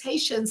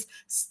limitations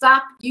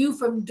stop you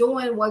from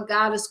doing what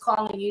God is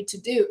calling you to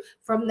do. you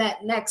from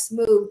that next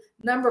move?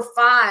 Number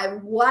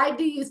 5, why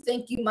do you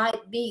think you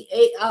might be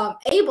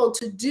able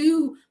to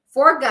do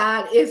for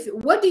God?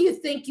 What do you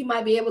think you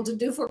might be able to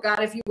do for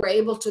God if you were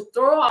able to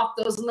throw off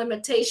those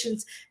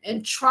limitations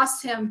and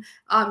trust him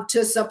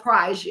to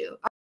surprise you?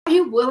 Are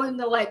you willing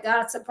to let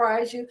God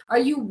surprise you? Are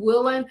you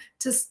willing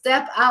to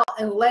step out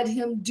and let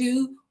him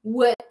do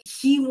what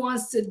he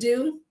wants to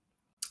do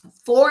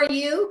for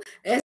you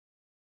and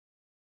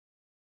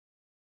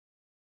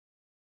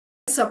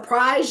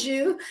surprise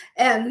you?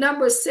 And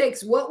number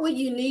 6, what will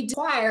you need to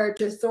acquire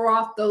to throw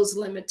off those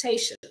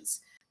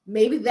limitations?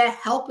 Maybe that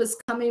help is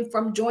coming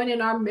from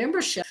joining our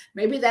membership.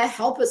 Maybe that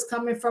help is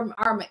coming from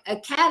our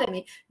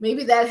academy.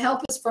 Maybe that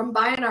help is from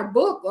buying our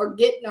book or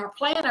getting our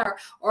planner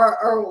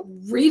or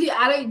reading.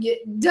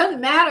 It doesn't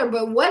matter,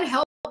 but what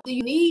help do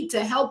you need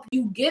to help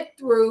you get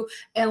through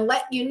and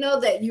let you know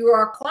that you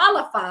are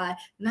qualified,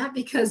 not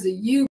because of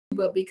you,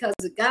 but because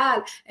of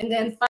God? And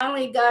then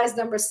finally, guys,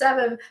 number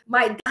 7,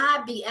 might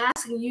God be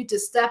asking you to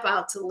step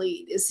out to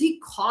lead? Is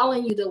he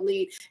calling you to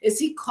lead? Is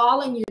he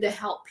calling you to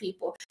help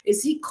people?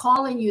 Is he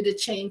calling you to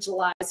change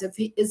lives?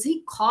 Is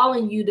he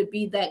calling you to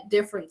be that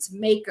difference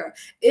maker?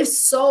 If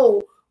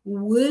so,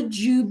 would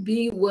you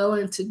be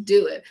willing to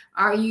do it?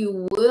 Are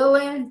you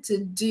willing to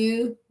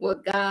do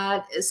what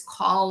God is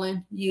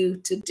calling you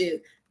to do?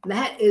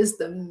 That is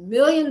the $1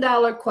 million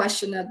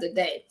question of the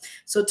day.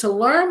 So to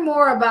learn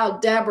more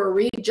about Deborah,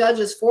 read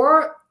Judges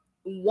 4,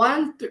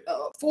 1 through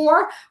 5.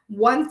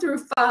 1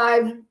 through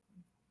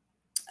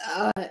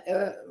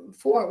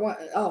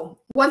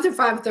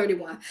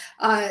 5:31,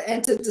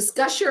 and to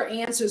discuss your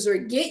answers or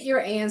get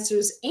your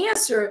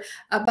answer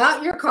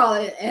about your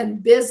calling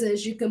and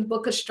business, you can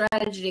book a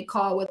strategy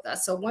call with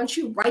us. So once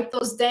you write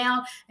those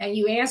down and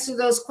you answer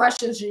those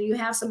questions and you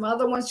have some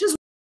other ones, just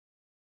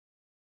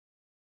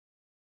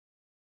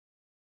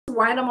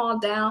write them all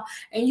down,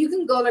 and you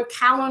can go to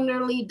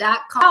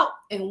calendly.com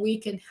and we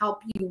can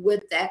help you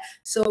with that.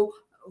 So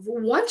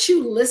once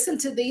you listen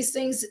to these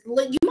things,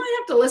 you might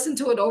have to listen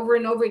to it over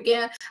and over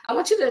again. I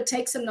want you to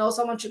take some notes.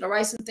 I want you to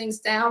write some things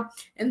down,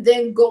 and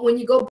then when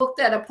you go book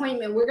that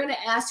appointment, we're going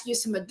to ask you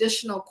some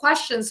additional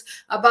questions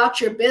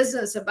about your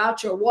business,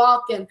 about your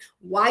walk, and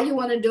why you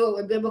want to do it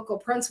with biblical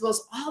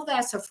principles. All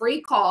that's a free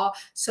call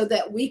so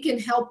that we can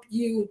help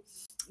you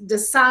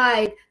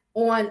decide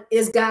on,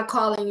 is God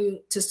calling you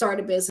to start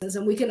a business?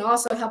 And we can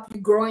also help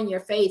you grow in your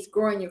faith,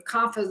 grow in your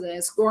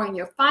confidence, grow in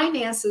your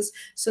finances,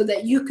 so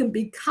that you can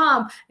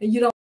become, and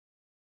you don't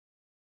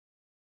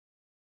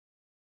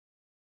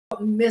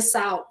miss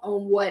out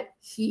on what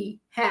he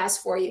has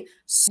for you.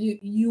 So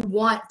you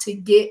want to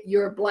get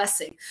your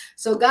blessing.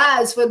 So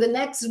guys, for the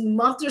next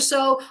month or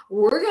so,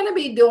 we're going to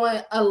be doing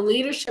a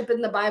Leadership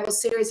in the Bible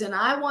series, and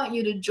I want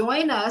you to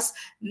join us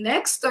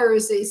next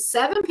Thursday,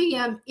 7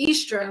 p.m.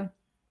 Eastern.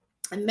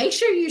 And make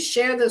sure you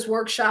share this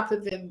workshop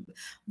if it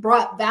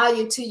brought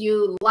value to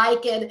you,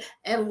 like it,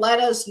 and let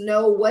us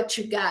know what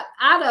you got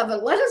out of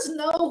it. Let us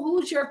know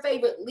who's your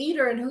favorite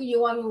leader and who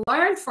you want to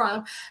learn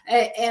from,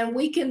 and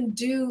we can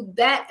do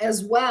that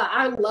as well.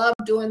 I love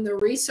doing the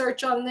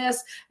research on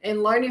this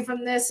and learning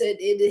from this.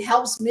 It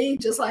helps me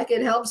just like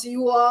it helps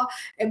you all.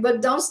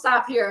 But don't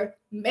stop here.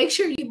 Make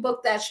sure you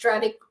book that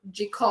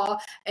strategy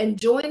call and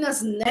join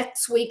us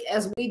next week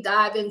as we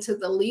dive into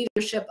the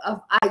leadership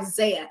of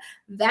Isaiah.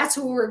 That's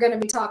who we're going to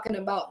be talking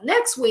about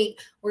next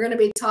week. We're going to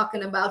be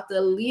talking about the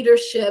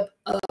leadership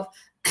of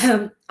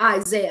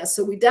Isaiah.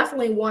 So we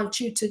definitely want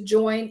you to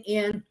join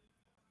in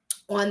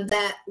on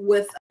that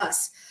with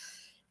us.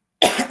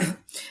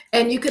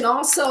 And you can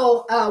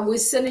also, we're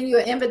sending you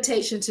an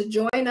invitation to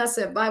join us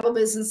at Bible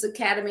Business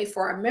Academy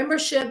for our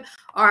membership,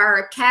 our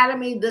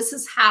academy. This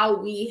is how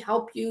we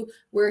help you.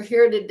 We're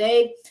here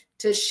today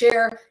to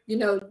share,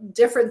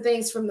 different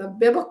things from the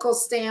biblical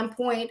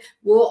standpoint.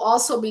 We'll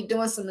also be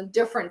doing some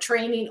different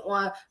training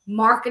on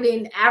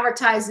marketing,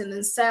 advertising,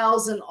 and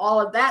sales and all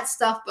of that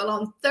stuff. But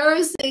on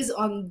Thursdays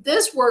on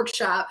this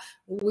workshop,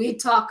 we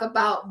talk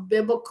about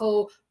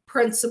biblical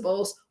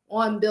principles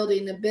on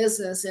building a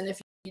business. And if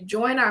you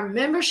join our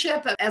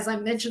membership, as I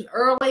mentioned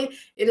early,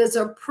 it is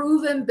a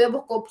proven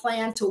biblical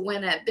plan to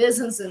win at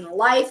business and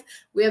life.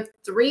 We have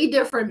 3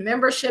 different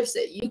memberships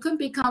that you can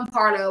become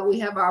part of. We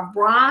have our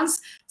bronze,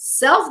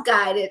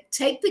 self-guided,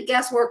 take the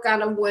guesswork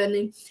out of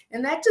winning.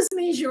 And that just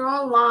means you're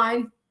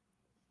online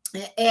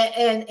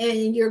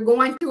and you're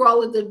going through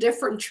all of the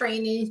different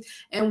trainings,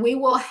 and we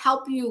will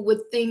help you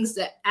with things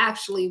that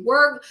actually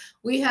work.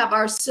 We have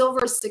our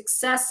Silver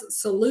Success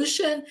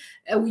Solution,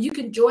 and you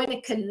can join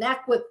and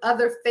connect with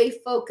other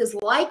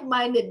faith-focused,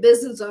 like-minded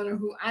business owners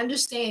who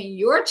understand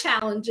your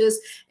challenges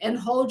and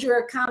hold you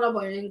accountable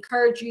and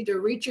encourage you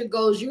to reach your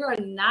goals. You are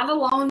not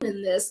alone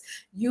in this.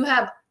 You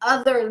have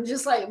other,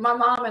 just like my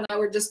mom and I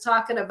were just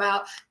talking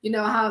about,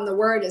 how in the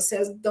word it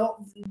says,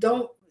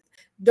 don't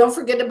Don't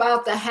forget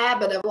about the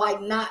habit of like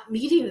not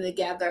meeting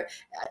together.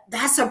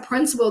 That's a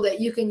principle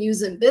that you can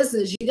use in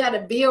business. You got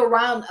to be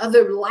around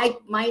other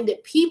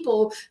like-minded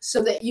people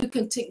so that you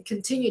can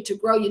continue to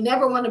grow. You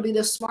never want to be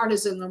the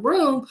smartest in the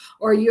room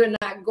or you're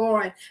not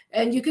growing.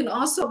 And you can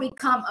also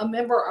become a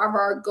member of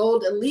our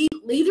Gold Elite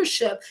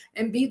Leadership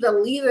and be the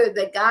leader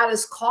that God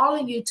is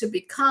calling you to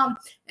become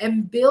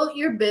and build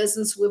your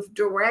business with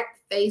direct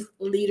faith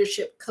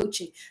leadership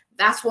coaching.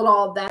 That's what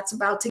all that's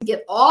about. To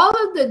get all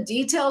of the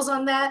details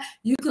on that,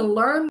 you can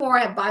learn more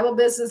at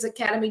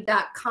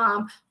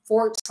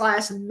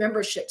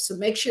BibleBusinessAcademy.com/membership. So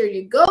make sure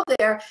you go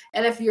there.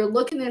 And if you're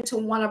looking into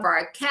one of our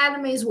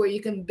academies where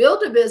you can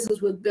build a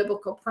business with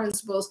biblical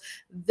principles,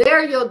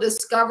 there you'll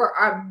discover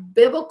our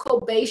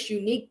biblical-based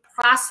unique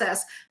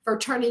process for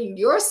turning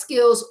your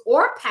skills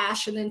or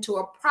passion into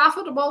a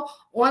profitable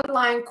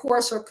online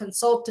course or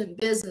consultant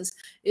business.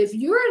 If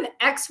you're an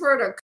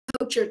expert or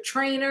coach or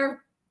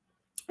trainer,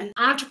 an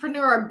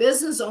entrepreneur or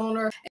business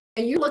owner,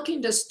 and you're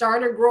looking to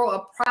start or grow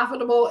a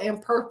profitable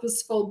and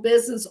purposeful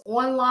business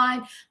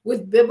online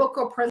with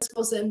biblical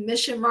principles and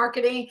mission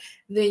marketing,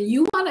 then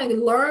you want to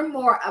learn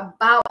more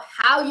about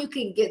how you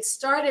can get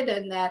started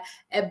in that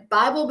at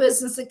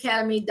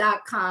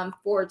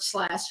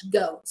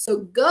BibleBusinessAcademy.com/go. So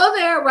go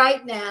there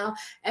right now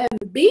and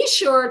be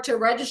sure to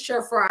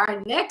register for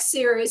our next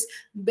series,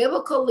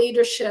 Biblical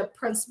Leadership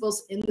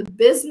Principles in the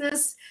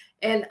Business.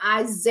 And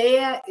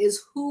Isaiah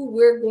is who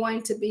we're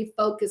going to be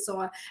focused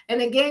on.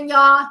 And again,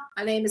 y'all,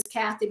 my name is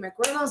Kathy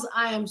McReynolds.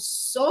 I am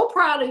so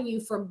proud of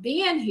you for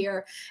being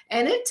here.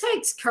 And it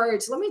takes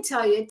courage. Let me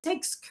tell you, it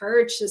takes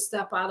courage to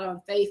step out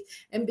on faith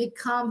and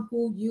become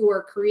who you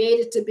are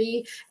created to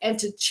be and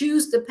to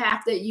choose the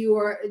path that you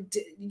are,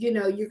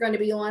 you're going to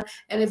be on.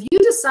 And if you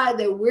decide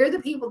that we're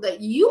the people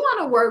that you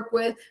want to work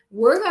with,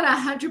 we're going to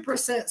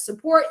 100%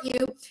 support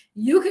you.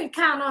 You can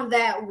count on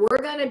that.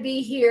 We're going to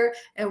be here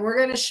and we're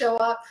going to show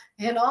up.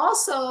 And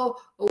also,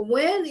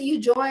 when you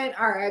join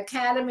our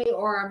academy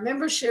or our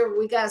membership,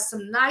 we got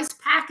some nice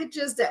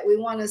packages that we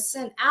want to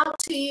send out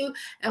to you.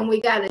 And we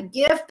got a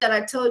gift that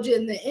I told you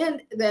in the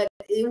end that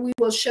we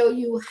will show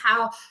you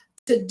how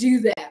to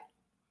do that.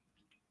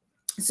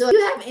 So if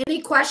you have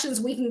any questions,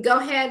 we can go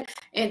ahead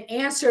and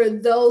answer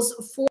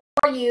those for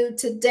you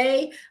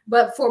today.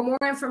 But for more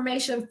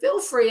information, feel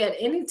free at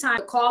any time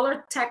to call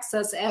or text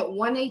us at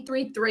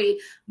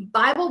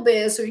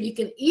 1-833-BIBLE-BIZ, or you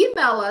can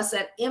email us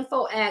at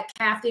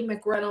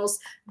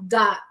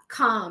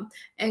info@kathymcreynolds.com.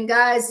 And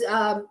guys,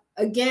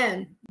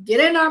 again, get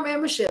in our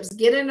memberships,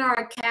 get in our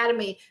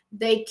academy.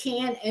 They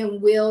can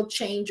and will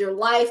change your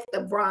life.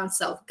 The Bronze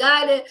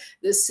Self-Guided,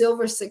 the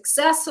Silver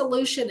Success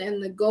Solution,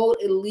 and the Gold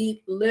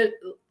Elite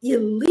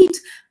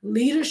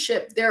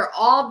Leadership. They're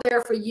all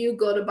there for you.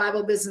 Go to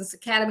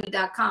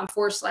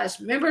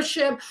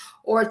BibleBusinessAcademy.com/membership,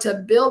 or to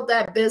build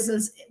that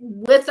business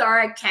with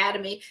our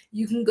academy,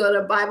 you can go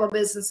to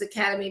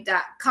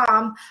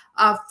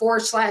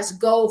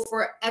BibleBusinessAcademy.com/go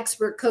for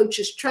expert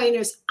coaches,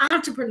 trainers,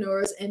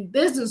 entrepreneurs, and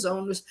business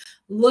owners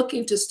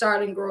looking to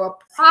start and grow a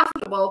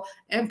profitable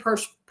and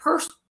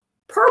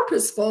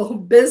purposeful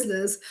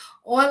business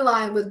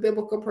online with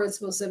biblical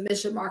principles and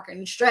mission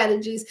marketing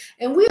strategies.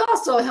 And we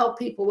also help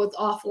people with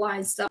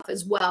offline stuff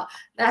as well.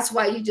 That's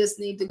why you just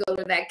need to go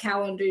to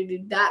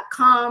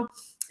thatcalendar.com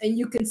and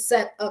you can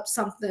set up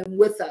something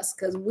with us,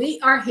 because we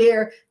are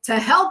here to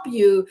help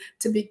you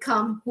to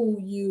become who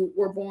you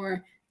were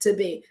born to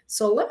be.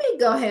 So let me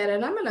go ahead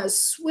and I'm going to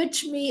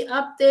switch me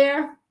up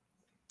there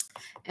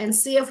and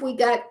see if we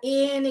got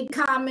any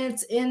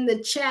comments in the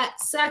chat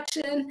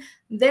section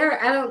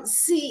there. I don't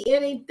see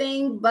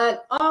anything,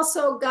 but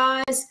also,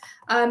 guys,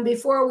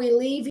 before we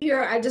leave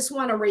here, I just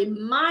want to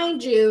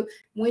remind you,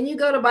 when you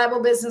go to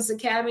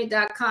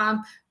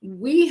BibleBusinessAcademy.com,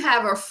 we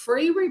have a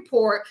free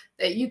report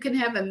that you can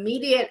have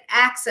immediate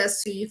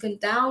access to. You can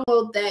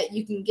download that.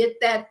 You can get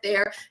that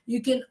there.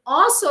 You can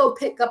also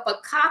pick up a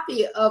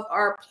copy of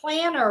our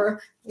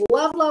planner.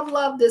 Love, love,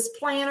 love this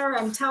planner.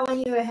 I'm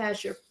telling you, it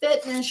has your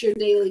fitness, your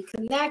daily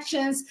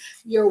connections,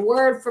 your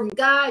word from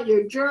God,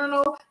 your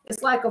journal.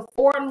 It's like a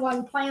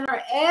 4-in-1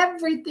 planner,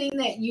 everything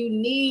that you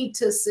need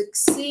to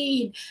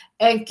succeed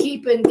and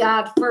keeping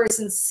God first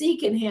and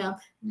seeking him.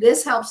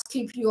 This helps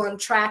keep you on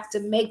track to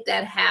make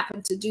that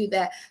happen, to do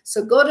that.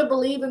 So go to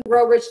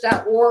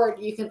believeandgrowrich.org.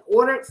 You can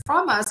order it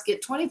from us,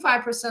 get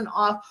 25%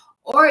 off,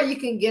 or you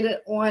can get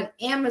it on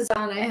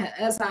Amazon,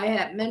 as I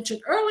had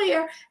mentioned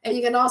earlier. And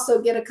you can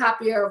also get a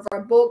copy of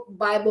our book,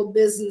 Bible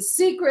Business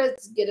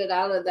Secrets. Get it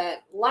out of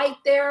that light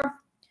there.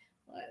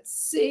 Let's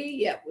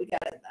see. Yep, we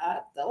got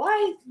the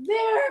light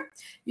there.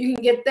 You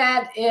can get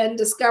that and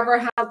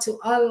discover how to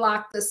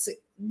unlock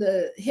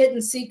the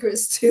hidden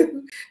secrets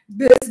to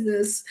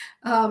business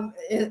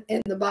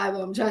in the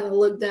Bible. I'm trying to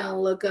look down,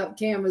 look up,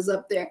 cameras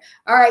up there.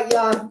 All right,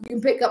 y'all, you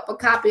can pick up a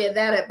copy of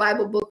that at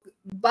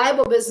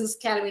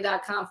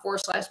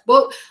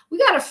BibleBusinessAcademy.com/book. We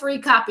got a free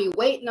copy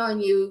waiting on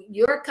you.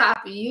 Your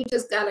copy, you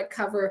just got to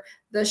cover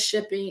the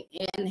shipping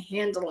and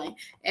handling.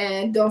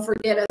 And don't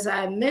forget, as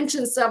I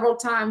mentioned several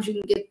times, you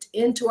can get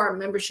into our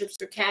memberships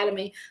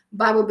academy,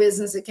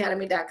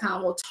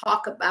 BibleBusinessAcademy.com. We'll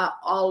talk about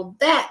all of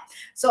that.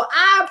 So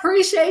I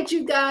appreciate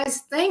you guys.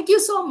 Thank you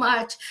so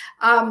much.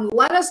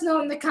 Let us know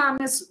in the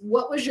comments,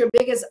 what was your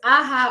biggest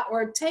aha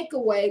or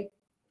takeaway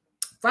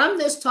from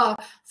this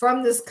talk,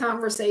 from this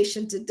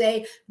conversation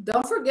today.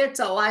 Don't forget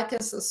to like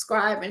and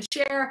subscribe and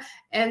share,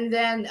 and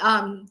then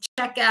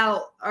check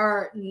out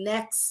our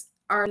next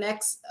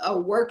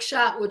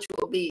workshop, which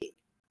will be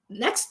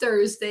next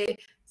Thursday,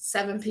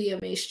 7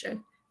 p.m.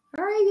 Eastern.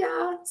 All right,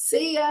 y'all.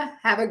 See ya.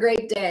 Have a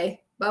great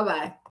day.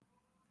 Bye-bye.